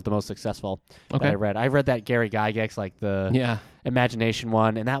this one was the most successful that I read. I read that Gary Gygax, like the Imagination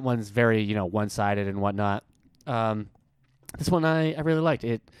one, and that one's very, one-sided and whatnot. This one I really liked.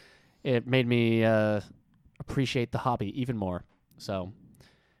 It made me appreciate the hobby even more. So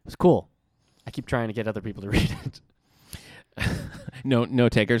it was cool. I keep trying to get other people to read it. No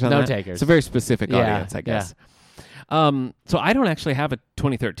takers on that? No takers. It's a very specific audience, I guess. So I don't actually have a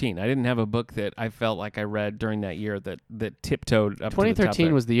 2013. I didn't have a book that I felt like I read during that year that tiptoed up 2013 to the top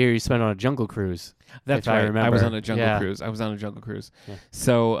there. was the year you spent on a jungle cruise. That's if right. I remember. I was on a jungle cruise. Yeah.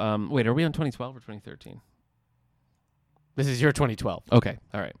 So, wait, are we on 2012 or 2013? This is your 2012. Okay,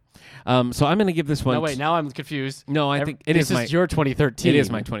 all right. So I'm going to give this one... No, wait, now I'm confused. No, I think this is your 2013. It is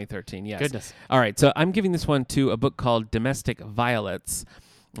my 2013, yes. Goodness. All right, so I'm giving this one to a book called Domestic Violets.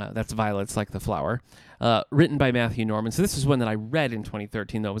 That's violets like the flower. Written by Matthew Norman. So this is one that I read in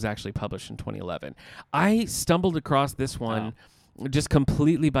 2013, though it was actually published in 2011. I stumbled across this one just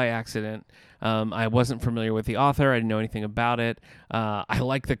completely by accident. I wasn't familiar with the author. I didn't know anything about it. I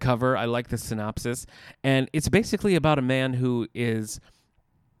like the cover. I like the synopsis. And it's basically about a man who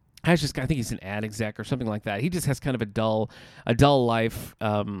I think he's an ad exec or something like that. He just has kind of a dull life.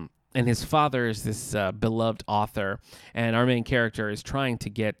 And his father is this beloved author, and our main character is trying to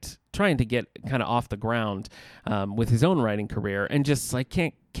get kind of off the ground with his own writing career, and just like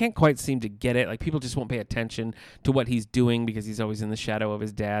can't quite seem to get it. Like people just won't pay attention to what he's doing because he's always in the shadow of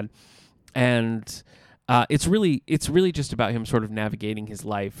his dad, and it's really just about him sort of navigating his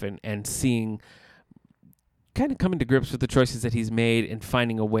life and seeing, kind of coming to grips with the choices that he's made and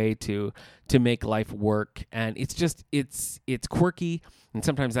finding a way to make life work. And it's quirky, and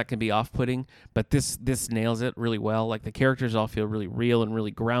sometimes that can be off-putting, but this nails it really well. Like the characters all feel really real and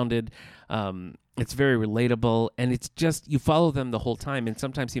really grounded. It's very relatable, and it's just, you follow them the whole time, and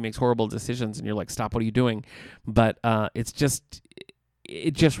sometimes he makes horrible decisions and you're like, stop, what are you doing? But it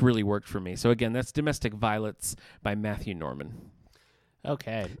just really worked for me. So again, that's Domestic Violets by Matthew Norman.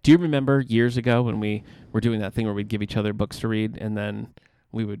 Okay. Do you remember years ago when we were doing that thing where we'd give each other books to read and then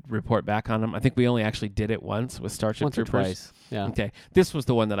we would report back on them? I think we only actually did it once with Starship Once or Troopers. twice. Yeah. Okay. This was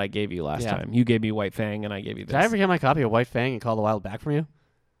the one that I gave you last time. You gave me White Fang and I gave you this. Did I ever get my copy of White Fang and Call the Wild back from you?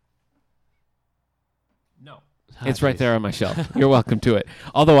 No. Oh, It's right jeez. there on my shelf. You're welcome to it.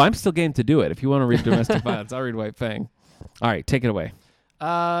 Although I'm still game to do it. If you want to read Domestic Violence, I'll read White Fang. All right. Take it away.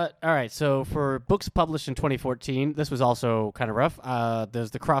 All right, so for books published in 2014, this was also kind of rough.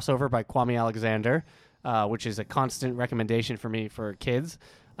 There's The Crossover by Kwame Alexander, which is a constant recommendation for me for kids.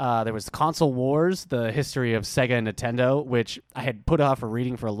 There was Console Wars, the history of Sega and Nintendo, which I had put off for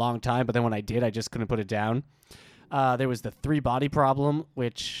reading for a long time, but then when I did, I just couldn't put it down. There was The Three Body Problem,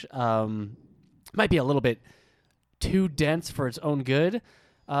 which might be a little bit too dense for its own good.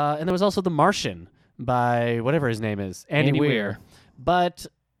 And there was also The Martian by whatever his name is, Andy, Andy Weir. Weir. But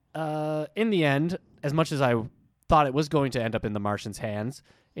in the end, as much as I thought it was going to end up in The Martian's hands,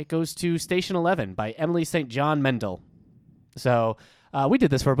 it goes to Station 11 by Emily St. John Mendel. So we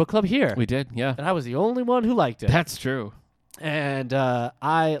did this for a book club here, We did, yeah. and I was the only one who liked it. That's true. And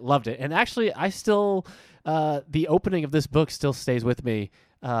I loved it. And actually, I still, the opening of this book still stays with me,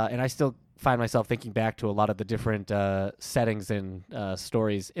 and I still find myself thinking back to a lot of the different settings and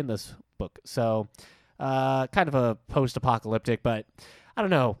stories in this book. So, kind of a post-apocalyptic, but I don't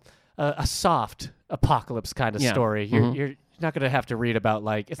know, a soft apocalypse kind of Yeah. story. Mhm. You're not going to have to read about,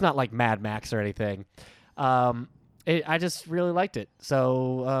 like, it's not like Mad Max or anything. I just really liked it.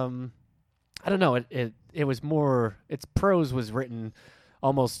 So, I don't know. It was more. Its prose was written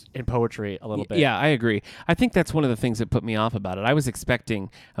almost in poetry a little bit. Yeah, I agree. I think that's one of the things that put me off about it. I was expecting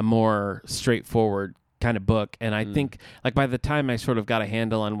a more straightforward kind of book, and I think like by the time I sort of got a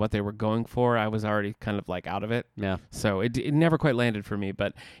handle on what they were going for, I was already kind of like out of it. Yeah. So it never quite landed for me.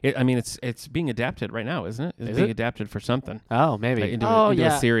 But it's being adapted right now, isn't it? It's Is being it? adapted for something. Oh, maybe Like into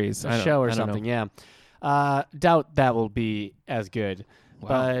yeah, a series, a show or I don't know. something. Yeah. Doubt that will be as good.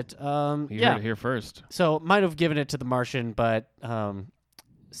 Wow. But You yeah. heard it here first. So might have given it to The Martian, but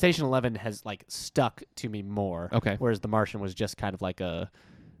Station 11 has like stuck to me more. Okay. Whereas The Martian was just kind of like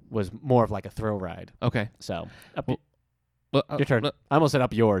was more of like a thrill ride. Okay. So up Well, your turn. I almost said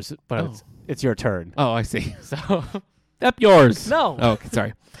up yours, but Oh. it's your turn. Oh, I see. So Up yours. no. Oh, okay,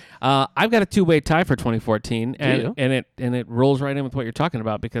 sorry. I've got a two-way tie for 2014, you? and it rolls right in with what you're talking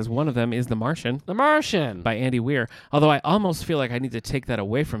about because one of them is The Martian The Martian. by Andy Weir. Although I almost feel like I need to take that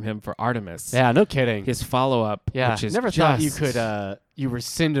away from him for Artemis. Yeah, no kidding. His follow-up, Yeah, which is never just, thought you could you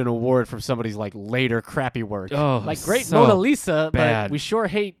rescind an award from somebody's like later crappy work. Oh, like great so Mona Lisa, bad. but we sure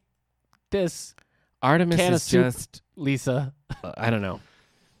hate this Artemis can of is soup. just Lisa. I don't know.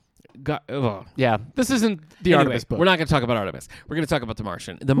 Ugh. Yeah, this isn't the Anyway, Artemis book. we're not going to talk about Artemis. We're going to talk about The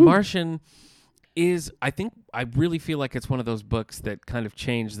Martian. The Martian is, I really feel like it's one of those books that kind of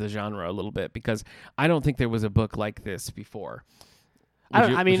changed the genre a little bit because I don't think there was a book like this before. I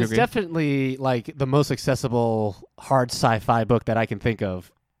Would mean, you it's agree? definitely like the most accessible hard sci-fi book that I can think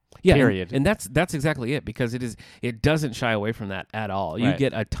of. Yeah, period. And that's exactly it because it doesn't shy away from that at all. You Right.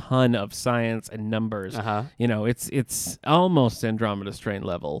 get a ton of science and numbers. Uh-huh. You know, it's almost Andromeda Strain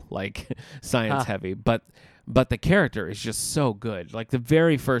level, like science heavy, but the character is just so good. Like the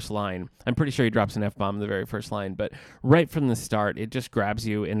very first line, I'm pretty sure he drops an F-bomb in the very first line, but right from the start, it just grabs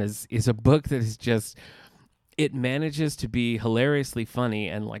you and is a book that is just, it manages to be hilariously funny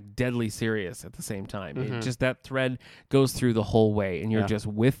and like deadly serious at the same time. It just, that thread goes through the whole way and you're Yeah. just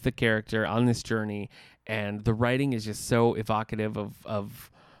with the character on this journey, and the writing is just so evocative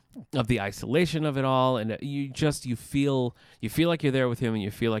of the isolation of it all, and you feel like you're there with him, and you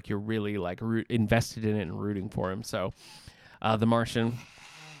feel like you're really like invested in it and rooting for him. So The Martian.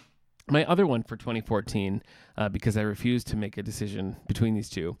 My other one for 2014, because I refused to make a decision between these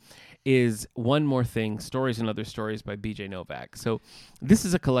two, is One More Thing, Stories and Other Stories by B.J. Novak. So this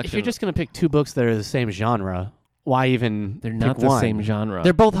is a collection. If you're just going to pick two books that are the same genre, why even they're pick not the one? same genre.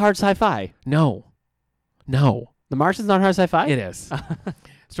 They're both hard sci-fi. No. The Martian's not hard sci-fi? It is.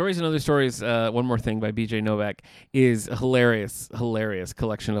 Stories and Other Stories, One More Thing by B.J. Novak is a hilarious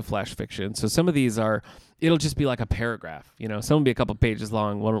collection of flash fiction. So some of these it'll just be like a paragraph, some will be a couple pages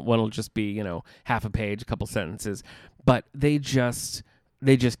long, one will just be, half a page, a couple sentences, but they just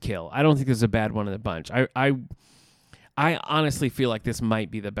kill. I don't think there's a bad one in the bunch. I honestly feel like this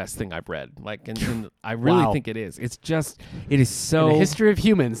might be the best thing I've read. Like, and I really Wow. think it is. It is so. In the history of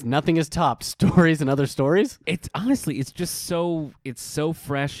humans, nothing has topped Stories and Other Stories. It's honestly, it's just so, it's so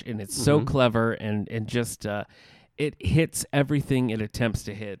fresh and it's so clever and just it hits everything it attempts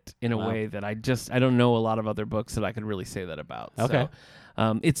to hit in a Wow. way that I don't know a lot of other books that I could really say that about. Okay.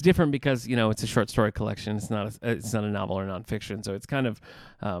 So, it's different because it's a short story collection. It's not a novel or nonfiction, so it's kind of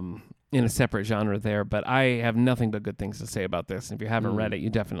in a separate genre there. But I have nothing but good things to say about this. If you haven't read it, you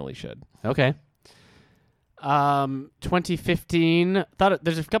definitely should. Okay. 2015.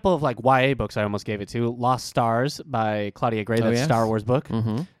 There's a couple of like YA books I almost gave it to. Lost Stars by Claudia Gray. Oh, That's yes? Star Wars book.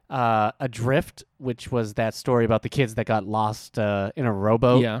 Mm-hmm. Adrift, which was that story about the kids that got lost in a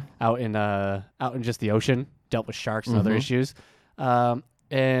rowboat Yeah. out in just the ocean, dealt with sharks and other Mhm. issues.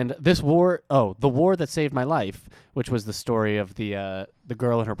 And this war, The War That Saved My Life, which was the story of the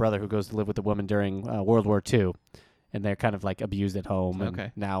girl and her brother who goes to live with the woman during World War II. And they're kind of like abused at home. And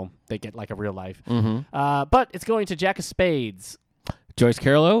Okay. now they get like a real life. Mm-hmm. But it's going to Jack of Spades Joyce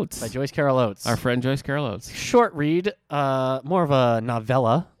Carol Oates. by Joyce Carol Oates. Our friend Joyce Carol Oates. Short read, more of a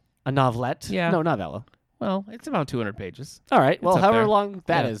novella, a novelette. Yeah. No, novella. Well, it's about 200 pages. All right. Well, up however there. long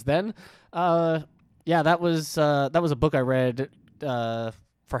that Yeah. is, then yeah, that was a book I read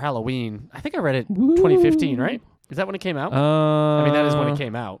for Halloween. I think I read it 2015, right? Is that when it came out? I mean, that is when it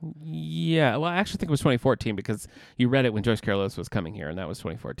came out. Yeah. Well, I actually think it was 2014 because you read it when Joyce Carol Oates was coming here, and that was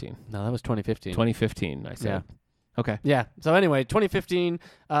 2014. No, that was 2015. 2015, I said. Yeah. Okay. Yeah. So anyway, 2015.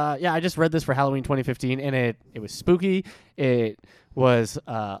 Yeah, I just read this for Halloween 2015, and it was spooky. It was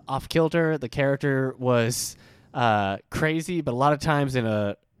off kilter. The character was crazy, but a lot of times in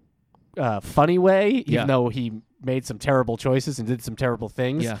a funny way, even though he made some terrible choices and did some terrible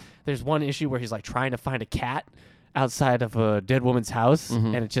things. Yeah. There's one issue where he's like trying to find a cat outside of a dead woman's house,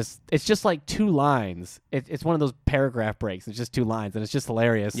 and it's just like 2 lines. It's one of those paragraph breaks. It's just 2 lines, and it's just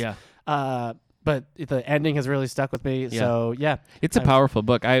hilarious. Yeah. But the ending has really stuck with me. So yeah, it's a powerful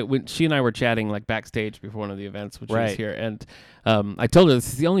book. When she and I were chatting like backstage before one of the events, which was here, and I told her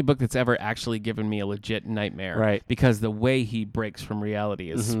this is the only book that's ever actually given me a legit nightmare. Right. Because the way he breaks from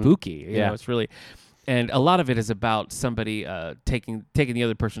reality is spooky. You know, it's really. And a lot of it is about somebody taking the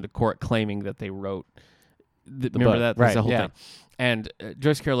other person to court, claiming that they wrote. Remember that? There's a whole thing. And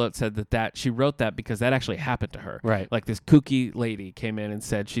Joyce Carol Oates said that she wrote that because that actually happened to her. Right. Like this kooky lady came in and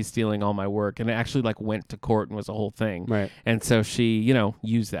said she's stealing all my work, and it actually like went to court and was a whole thing. Right. And so she,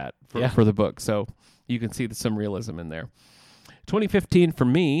 used that for the book. So you can see some realism in there. 2015 for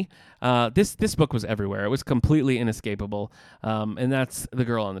me, this book was everywhere. It was completely inescapable, and that's The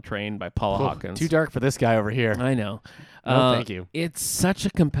Girl on the Train by Paula Hawkins. Too dark for this guy over here. I know. No, thank you. It's such a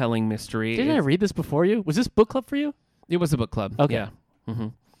compelling mystery. Didn't I read this before you? Was this book club for you? It was a book club. Okay. Yeah. Mm-hmm.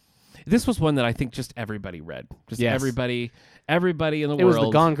 This was one that I think just everybody read. Everybody in the world. It was the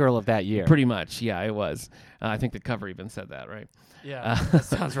Gone Girl of that year. Pretty much. Yeah, it was. I think the cover even said that, right? Yeah, that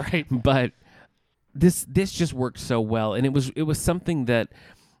sounds right. But this just worked so well, and it was something that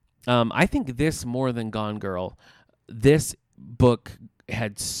I think this more than Gone Girl. This book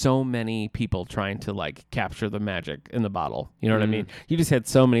had so many people trying to like capture the magic in the bottle. You know what I mean? You just had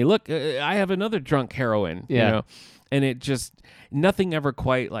so many. Look, I have another drunk heroine. Yeah. You know? And it just nothing ever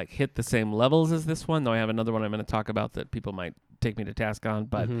quite like hit the same levels as this one. Though I have another one I'm going to talk about that people might take me to task on.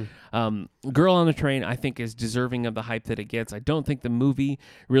 But Girl on the Train, I think, is deserving of the hype that it gets. I don't think the movie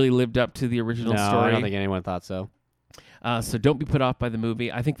really lived up to the original story. I don't think anyone thought so. So don't be put off by the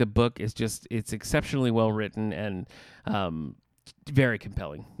movie. I think the book is it's exceptionally well written and very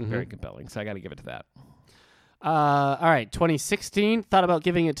compelling. Very compelling. So I got to give it to that. All right, 2016. Thought about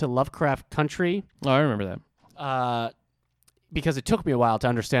giving it to Lovecraft Country. Oh, I remember that. Because it took me a while to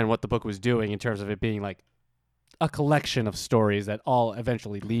understand what the book was doing in terms of it being like a collection of stories that all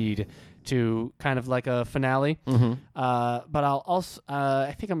eventually lead to kind of like a finale. But I'll also,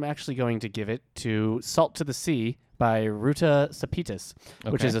 I think I'm actually going to give it to Salt to the Sea by Ruta Sepetys,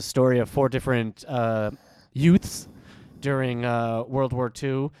 which is a story of 4 different youths during World War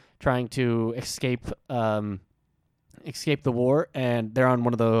II trying to escape the war, and they're on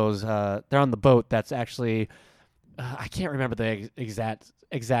one of those. They're on the boat that's actually. I can't remember the exact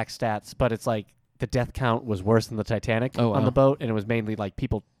stats, but it's like the death count was worse than the Titanic on the boat, and it was mainly like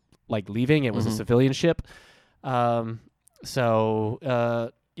people like leaving. It was a civilian ship, so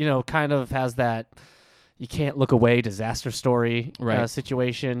kind of has that you can't look away disaster story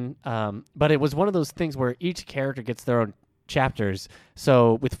situation. But it was one of those things where each character gets their own chapters.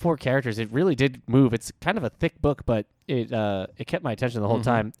 So with 4 characters, it really did move. It's kind of a thick book, but it kept my attention the whole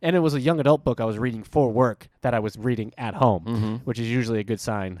time. And it was a young adult book I was reading for work that I was reading at home, which is usually a good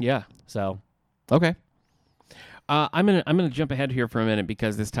sign. Yeah. So, okay. I'm gonna jump ahead here for a minute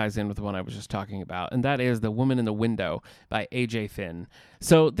because this ties in with the one I was just talking about, and that is The Woman in the Window by A.J. Finn.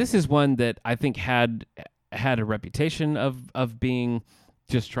 So this is one that I think had a reputation of being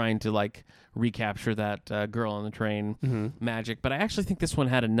just trying to like recapture that Girl on the Train magic, but I actually think this one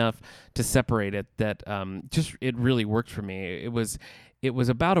had enough to separate it that just it really worked for me. It was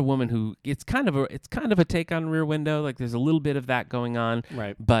about a woman who it's kind of a take on Rear Window. Like there's a little bit of that going on,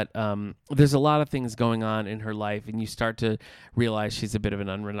 right? But there's a lot of things going on in her life, and you start to realize she's a bit of an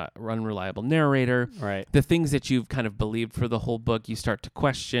unreliable narrator. Right. The things that you've kind of believed for the whole book, you start to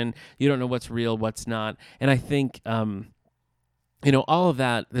question. You don't know what's real, what's not, and I think. All of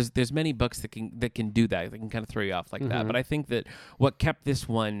that. There's many books that can do that. They can kind of throw you off like that. But I think that what kept this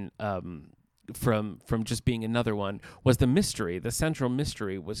one from just being another one was the mystery. The central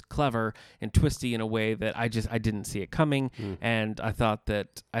mystery was clever and twisty in a way that I didn't see it coming. And I thought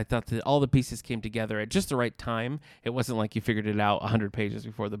that all the pieces came together at just the right time. It wasn't like you figured it out 100 pages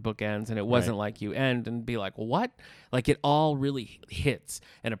before the book ends, and it wasn't like you end and be like, what? Like it all really hits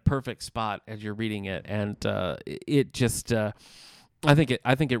in a perfect spot as you're reading it, and it just. I think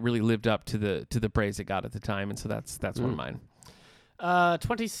it really lived up to the praise it got at the time, and so that's one of mine.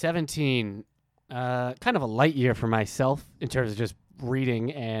 2017. kind of a light year for myself in terms of just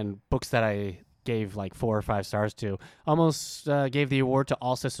reading and books that I gave like 4 or 5 stars to. Almost gave the award to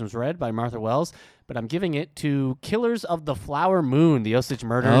All Systems Red by Martha Wells, but I'm giving it to Killers of the Flower Moon, the Osage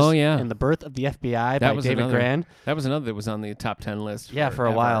Murders Oh, yeah. and the Birth of the FBI by David Grann. That was another that was on the top 10 list. Yeah, for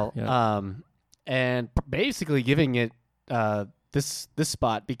a forever. while. Yeah. And basically giving it this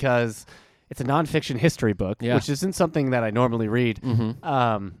spot because it's a nonfiction history book, Yeah. which isn't something that I normally read.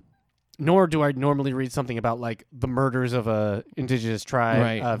 Mm-hmm. Nor do I normally read something about like the murders of a indigenous tribe,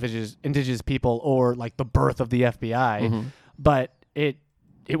 Right. Indigenous people, or like the birth of the FBI. Mhm. But it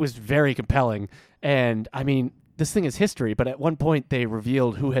was very compelling, and I mean, this thing is history. But at one point, they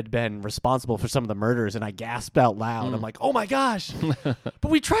revealed who had been responsible for some of the murders, and I gasped out loud. I'm like, "Oh my gosh!"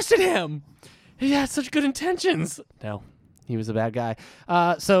 But we trusted him. He had such good intentions. No, he was a bad guy.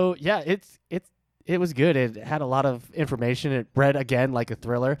 So yeah, it was good. It had a lot of information. It read again like a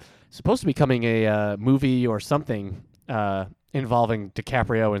thriller. It's supposed to be coming a movie or something involving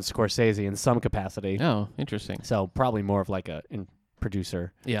DiCaprio and Scorsese in some capacity. Oh, interesting. So probably more of like a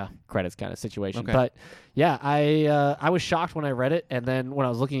producer Yeah. credits kind of situation. Okay. But yeah, I was shocked when I read it, and then when I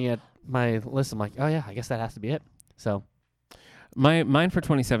was looking at my list, I'm like, oh yeah, I guess that has to be it. So Mine for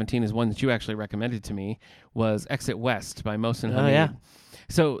 2017 is one that you actually recommended to me, was Exit West by Mohsen Hamid. yeah.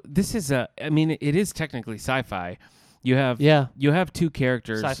 So this is it is technically sci-fi. You have two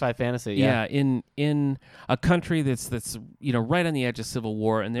characters. sci-fi fantasy. Yeah, in a country that's right on the edge of civil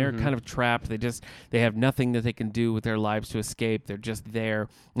war, and they're kind of trapped. They have nothing that they can do with their lives to escape. They're just there,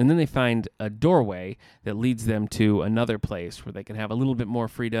 and then they find a doorway that leads them to another place where they can have a little bit more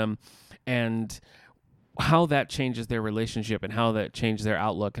freedom, and how that changes their relationship and how that changes their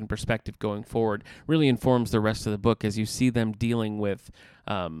outlook and perspective going forward really informs the rest of the book as you see them dealing with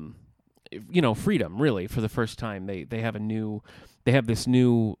freedom really for the first time. They have this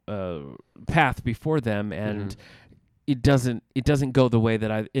new path before them, and it doesn't go the way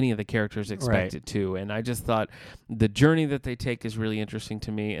that any of the characters expect it to. And I just thought the journey that they take is really interesting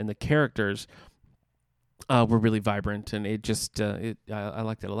to me, and the characters were really vibrant, and it just I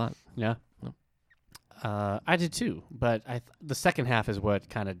liked it a lot. Yeah. I did too, but the second half is what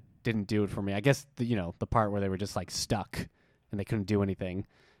kind of didn't do it for me. I guess the part where they were just like stuck and they couldn't do anything.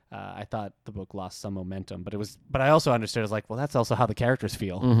 I thought the book lost some momentum, but I also understood as like, well, that's also how the characters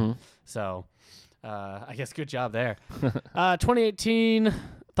feel. Mm-hmm. So, I guess good job there. 2018,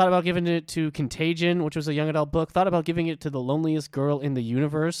 thought about giving it to Contagion, which was a young adult book. Thought about giving it to The Loneliest Girl in the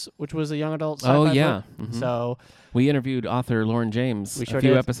Universe, which was a young adult sci-fi Oh yeah. book. Mhm. So, we interviewed author Lauren James We sure a few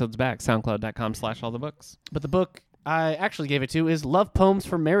did. episodes back. SoundCloud.com/allthebooks. but the book I actually gave it to is Love Poems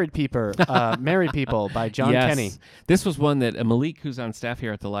for Married People, Married People by John Yes. Kenny. This was one that Malik, who's on staff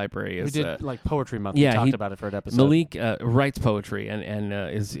here at the library, We is did like Poetry Month. yeah, we talked he- about it for an episode. Malik writes poetry and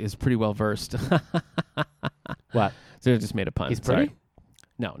is pretty well versed. What? So I just made a pun. He's Sorry. pretty?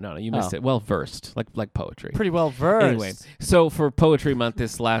 No, you missed Oh. it. Well versed, like poetry. Pretty well versed. Anyway, so for Poetry Month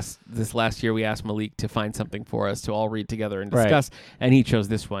this last year, we asked Malik to find something for us to all read together and Right. discuss, and he chose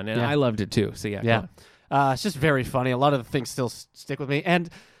this one, and Yeah. I loved it too. So yeah, go Yeah. on. It's just very funny. A lot of the things still stick with me, and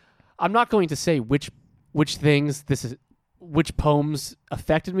I'm not going to say which poems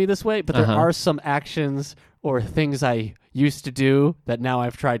affected me this way, but there Uh-huh. are some actions or things I used to do that now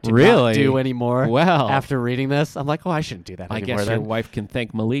I've tried to not Really? do anymore. Well, After reading this, I'm like, oh, I shouldn't do that I anymore. guess your then. wife can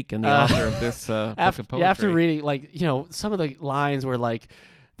thank Malik and the author of this book after, of poetry. after reading, like, some of the lines where, like,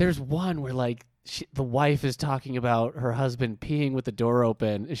 there's one where, like, the wife is talking about her husband peeing with the door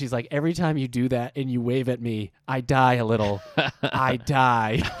open, and she's like, every time you do that and you wave at me, I die a little. I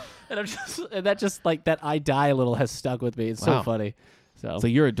die. And that I die a little has stuck with me. It's Wow. so funny. So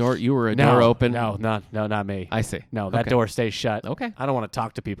you were a door open. No, not me. I see. No, that Okay. door stays shut. Okay. I don't want to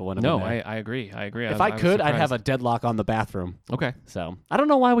talk to people when I'm No, in there. I agree. If I could, I'd have a deadlock on the bathroom. Okay. So I don't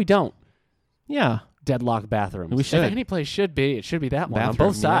know why we don't. Yeah. Deadlock bathrooms. We should. If any place should be, it should be that one on Bathroom.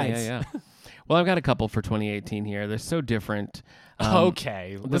 both sides. Yeah. Well, I've got a couple for 2018 here. They're so different.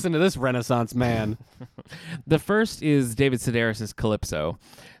 Okay, listen to this Renaissance man. The first is David Sedaris' Calypso.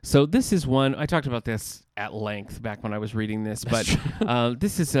 So this is one, I talked about this at length back when I was reading this, but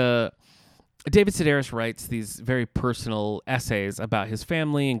this is David Sedaris writes these very personal essays about his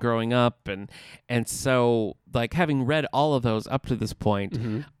family and growing up, and so, like, having read all of those up to this point,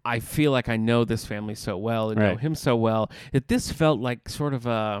 I feel like I know this family so well and know Right. him so well that this felt like sort of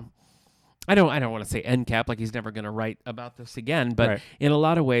a, I don't want to say end cap, like he's never going to write about this again, but Right. in a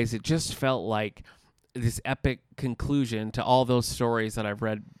lot of ways, it just felt like this epic conclusion to all those stories that I've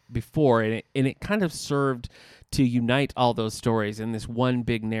read before, and it kind of served to unite all those stories in this one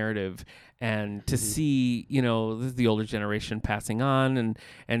big narrative, and to see, this is the older generation passing on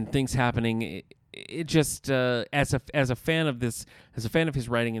and things happening it just as a fan of this, as a fan of his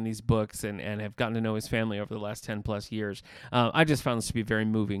writing in these books, and have gotten to know his family over the last 10+ years, I just found this to be a very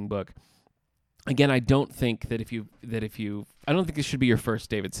moving book. Again, I don't think that I don't think this should be your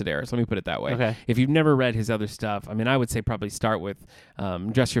first David Sedaris. Let me put it that way. Okay. If you've never read his other stuff, I mean, I would say probably start with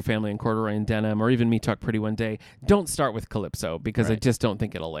Dress Your Family in Corduroy and Denim, or even Me Talk Pretty One Day. Don't start with Calypso, because I Right. just don't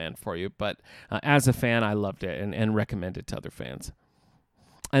think it'll land for you. But as a fan, I loved it and recommend it to other fans.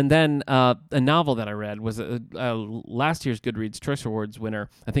 And then a novel that I read was last year's Goodreads Choice Awards winner,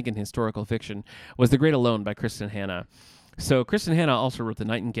 I think in historical fiction, was The Great Alone by Kristen Hanna. So Kristen Hanna also wrote The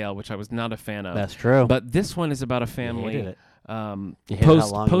Nightingale, which I was not a fan of. That's true. But this one is about a You family hated it. You hated how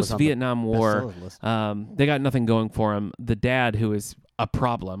post long it was on the Vietnam War. bestseller list. They got nothing going for him. The dad, who is a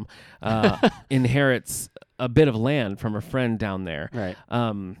problem, inherits a bit of land from a friend down there. Right.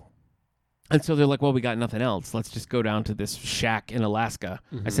 And so they're like, well, we got nothing else. Let's just go down to this shack in Alaska.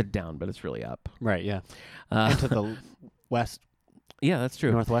 I said down, but it's really up. Right. Yeah. And to the west, Yeah, that's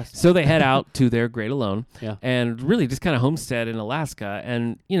true. northwest. So they head out to their Great Alone, Yeah. and really just kind of homestead in Alaska.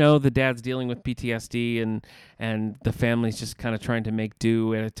 And the dad's dealing with PTSD, and the family's just kind of trying to make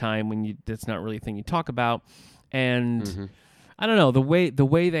do at a time when that's not really a thing you talk about. And I don't know, the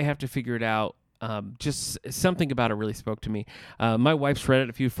way they have to figure it out. Just something about it really spoke to me. My wife's read it.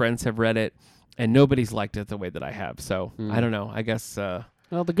 A few friends have read it, and nobody's liked it the way that I have. So I don't know. I guess.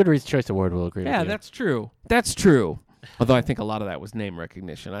 Well, the Goodreads Choice Award will agree with Yeah, you. that's true. That's true. Although I think a lot of that was name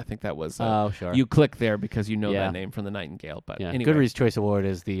recognition. I think that was Oh, sure. you click there because you know Yeah. that name from the Nightingale. But Yeah. anyway, Goodreads Choice Award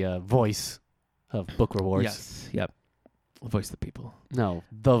is the voice of book rewards. yes, yep, voice of the people. No,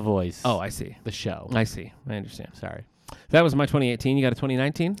 the voice. Oh, I see. the show. I see. I understand. Sorry. That was my 2018. You got a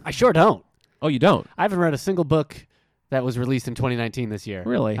 2019? I sure don't. Oh, you don't? I haven't read a single book that was released in 2019 this year.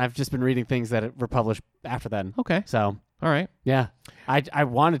 Really? I've just been reading things that were published after then. Okay. So, All right. yeah. I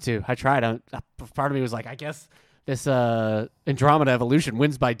wanted to. I tried. Part of me was like, I guess this Andromeda Evolution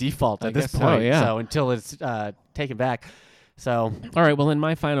wins by default I at this guess so, point. yeah. So until it's taken back. So All right. Well, then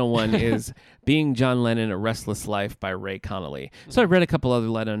my final one is Being John Lennon: A Restless Life by Ray Connolly. So I've read a couple other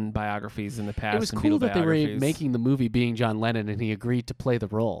Lennon biographies in the past. it was and cool Beatle that they were biographies. making the movie Being John Lennon and he agreed to play the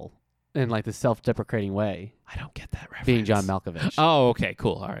role in like the self-deprecating way, I don't get that reference. being John Malkovich. Oh, okay,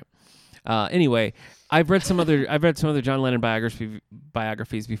 cool. All right. Anyway, I've read some other John Lennon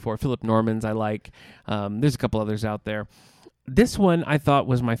biographies before. Philip Norman's I like. There's a couple others out there. This one I thought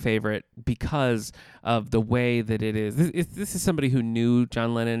was my favorite because of the way that it is. This is somebody who knew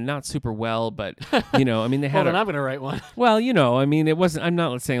John Lennon not super well, but I mean, they Well, had. then I'm going to write one. Well, I mean, it wasn't. I'm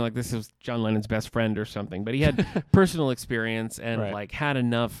not saying like this was John Lennon's best friend or something, but he had personal experience and Right. like had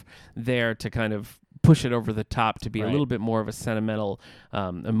enough there to kind of push it over the top to be a Right. little bit more of a sentimental,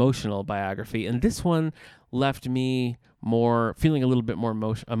 emotional biography. And this one left me feeling a little bit more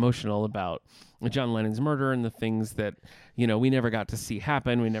emotional about John Lennon's murder and the things that we never got to see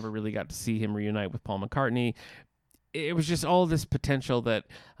happen. We never really got to see him reunite with Paul McCartney. It was just all this potential that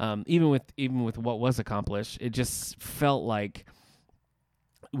even with what was accomplished, it just felt like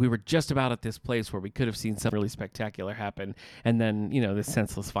we were just about at this place where we could have seen something really spectacular happen, and then this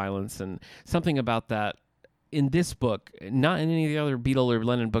senseless violence and something about that. In this book, not in any of the other Beatle or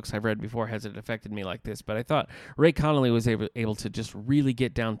Lennon books I've read before, has it affected me like this. But I thought Ray Connolly was able to just really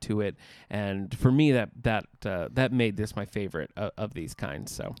get down to it, and for me, that made this my favorite of these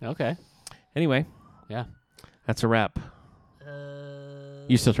kinds. So Okay. anyway, Yeah. that's a wrap.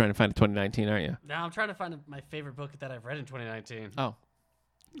 You're still trying to find a 2019, aren't you? Now I'm trying to find my favorite book that I've read in 2019. Oh,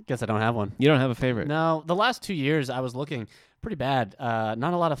 Guess I don't have one. you don't have a favorite? No, the last 2 years I was looking pretty bad.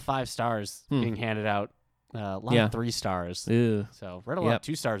 Not a lot of 5 stars being handed out. A lot Yeah. of 3 stars. Ew. So read a lot Yep. of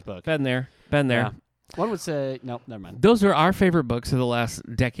 2 stars books. Been there. Yeah. One would say nope, never mind. Those are our favorite books of the last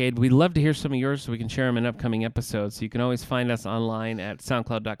decade. We'd love to hear some of yours so we can share them in upcoming episodes. So you can always find us online at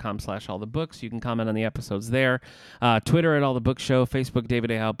soundcloud.com/allthebooks. You can comment on the episodes there. Twitter at All the Book Show, Facebook David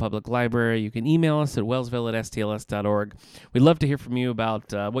A. Howe Public Library. You can email us at wellsville@stls.org. We'd love to hear from you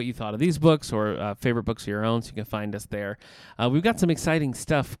about what you thought of these books or favorite books of your own, so you can find us there. We've got some exciting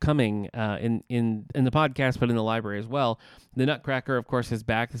stuff coming in the podcast, but in the library as well. The Nutcracker, of course, is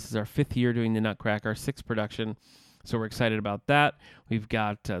back. This is our 5th year doing the Nutcracker, 6th production, so we're excited about that. We've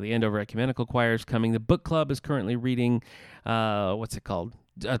got the Andover Ecumenical Choirs coming. The book club is currently reading, what's it called?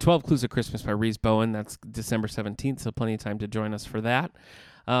 12 Clues of Christmas by Reese Bowen. That's December 17th, so plenty of time to join us for that.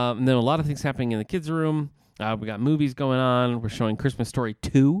 And then a lot of things happening in the kids' room. We got movies going on. We're showing Christmas Story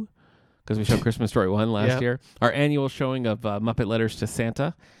 2 because we showed Christmas Story 1 last year. Our annual showing of Muppet Letters to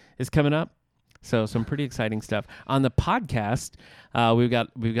Santa is coming up. So some pretty exciting stuff on the podcast.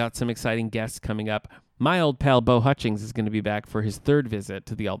 We've got some exciting guests coming up. my old pal Bo Hutchings is going to be back for his third visit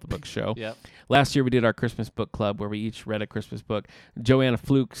to the All the Books show. Yep. Last year we did our Christmas book club where we each read a Christmas book. Joanna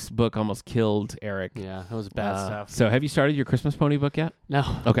Fluke's book almost killed Eric. Yeah, that was bad stuff. So have you started your Christmas pony book yet? No.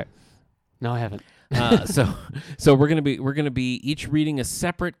 Okay. No, I haven't. So we're gonna be each reading a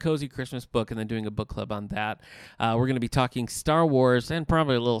separate cozy Christmas book and then doing a book club on that. We're gonna be talking Star Wars and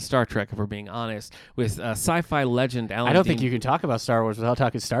probably a little Star Trek if we're being honest with sci-fi legend Alan. I don't think you can talk about Star Wars without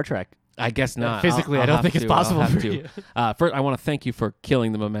talking Star Trek. I guess not. Physically, I'll I don't have think it's to. possible I'll have for to. you. First, I want to thank you for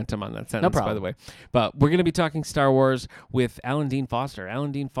killing the momentum on that sentence, problem. by the way. But we're going to be talking Star Wars with Alan Dean Foster.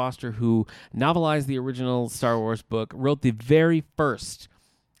 Alan Dean Foster, who novelized the original Star Wars book, wrote the very first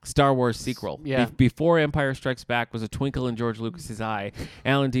Star Wars sequel. Yeah. Before Empire Strikes Back was a twinkle in George Lucas's eye.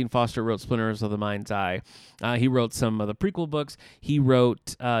 Alan Dean Foster wrote Splinters of the Mind's Eye. He wrote some of the prequel books. He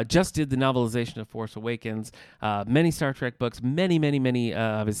wrote, just did the novelization of Force Awakens, many Star Trek books, many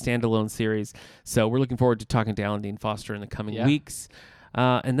of his standalone series. So we're looking forward to talking to Alan Dean Foster in the coming weeks.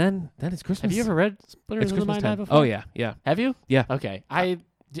 And then it's Christmas. Have you ever read Splinters It's of the Christmas Mind Eye time. before? Oh, yeah. Have you? Yeah. Okay.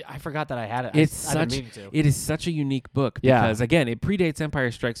 I forgot that I had it. It's I didn't such mean to. it is such a unique book Yeah. because again it predates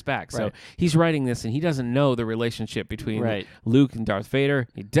Empire Strikes Back. So Right. he's writing this and he doesn't know the relationship between Right. Luke and Darth Vader.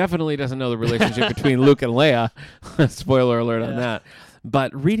 He definitely doesn't know the relationship between Luke and Leia. Spoiler alert on that.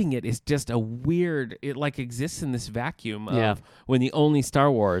 But reading it is just a weird. It like exists in this vacuum of when the only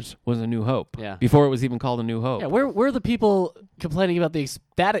Star Wars was A New Hope. Yeah. Before it was even called A New Hope. Yeah, where were the people complaining about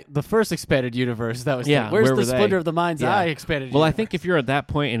the first expanded universe that was Yeah, where's where the were they? Splinter of the Mind's Yeah. Eye expanded Well, I universe? think if you're at that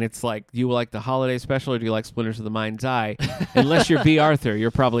point and it's like, do you like the holiday special or do you like Splinters of the Mind's Eye? Unless you're B. Arthur,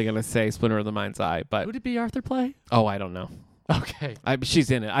 you're probably going to say Splinter of the Mind's Eye. But Who did B. Arthur play? oh, I don't know. Okay. She's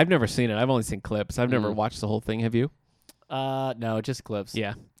in it. I've never seen it. I've only seen clips. I've never watched the whole thing. Have you? No, just clips.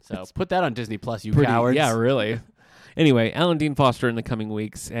 Yeah. So put that on Disney Plus, you Pretty- cowards. Yeah, really. Anyway, Alan Dean Foster in the coming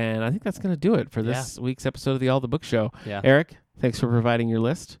weeks. And I think that's going to do it for this week's episode of the All the Book Show. Yeah. Eric, thanks for providing your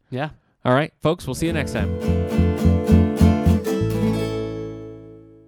list. Yeah. All right, folks, we'll see you next time.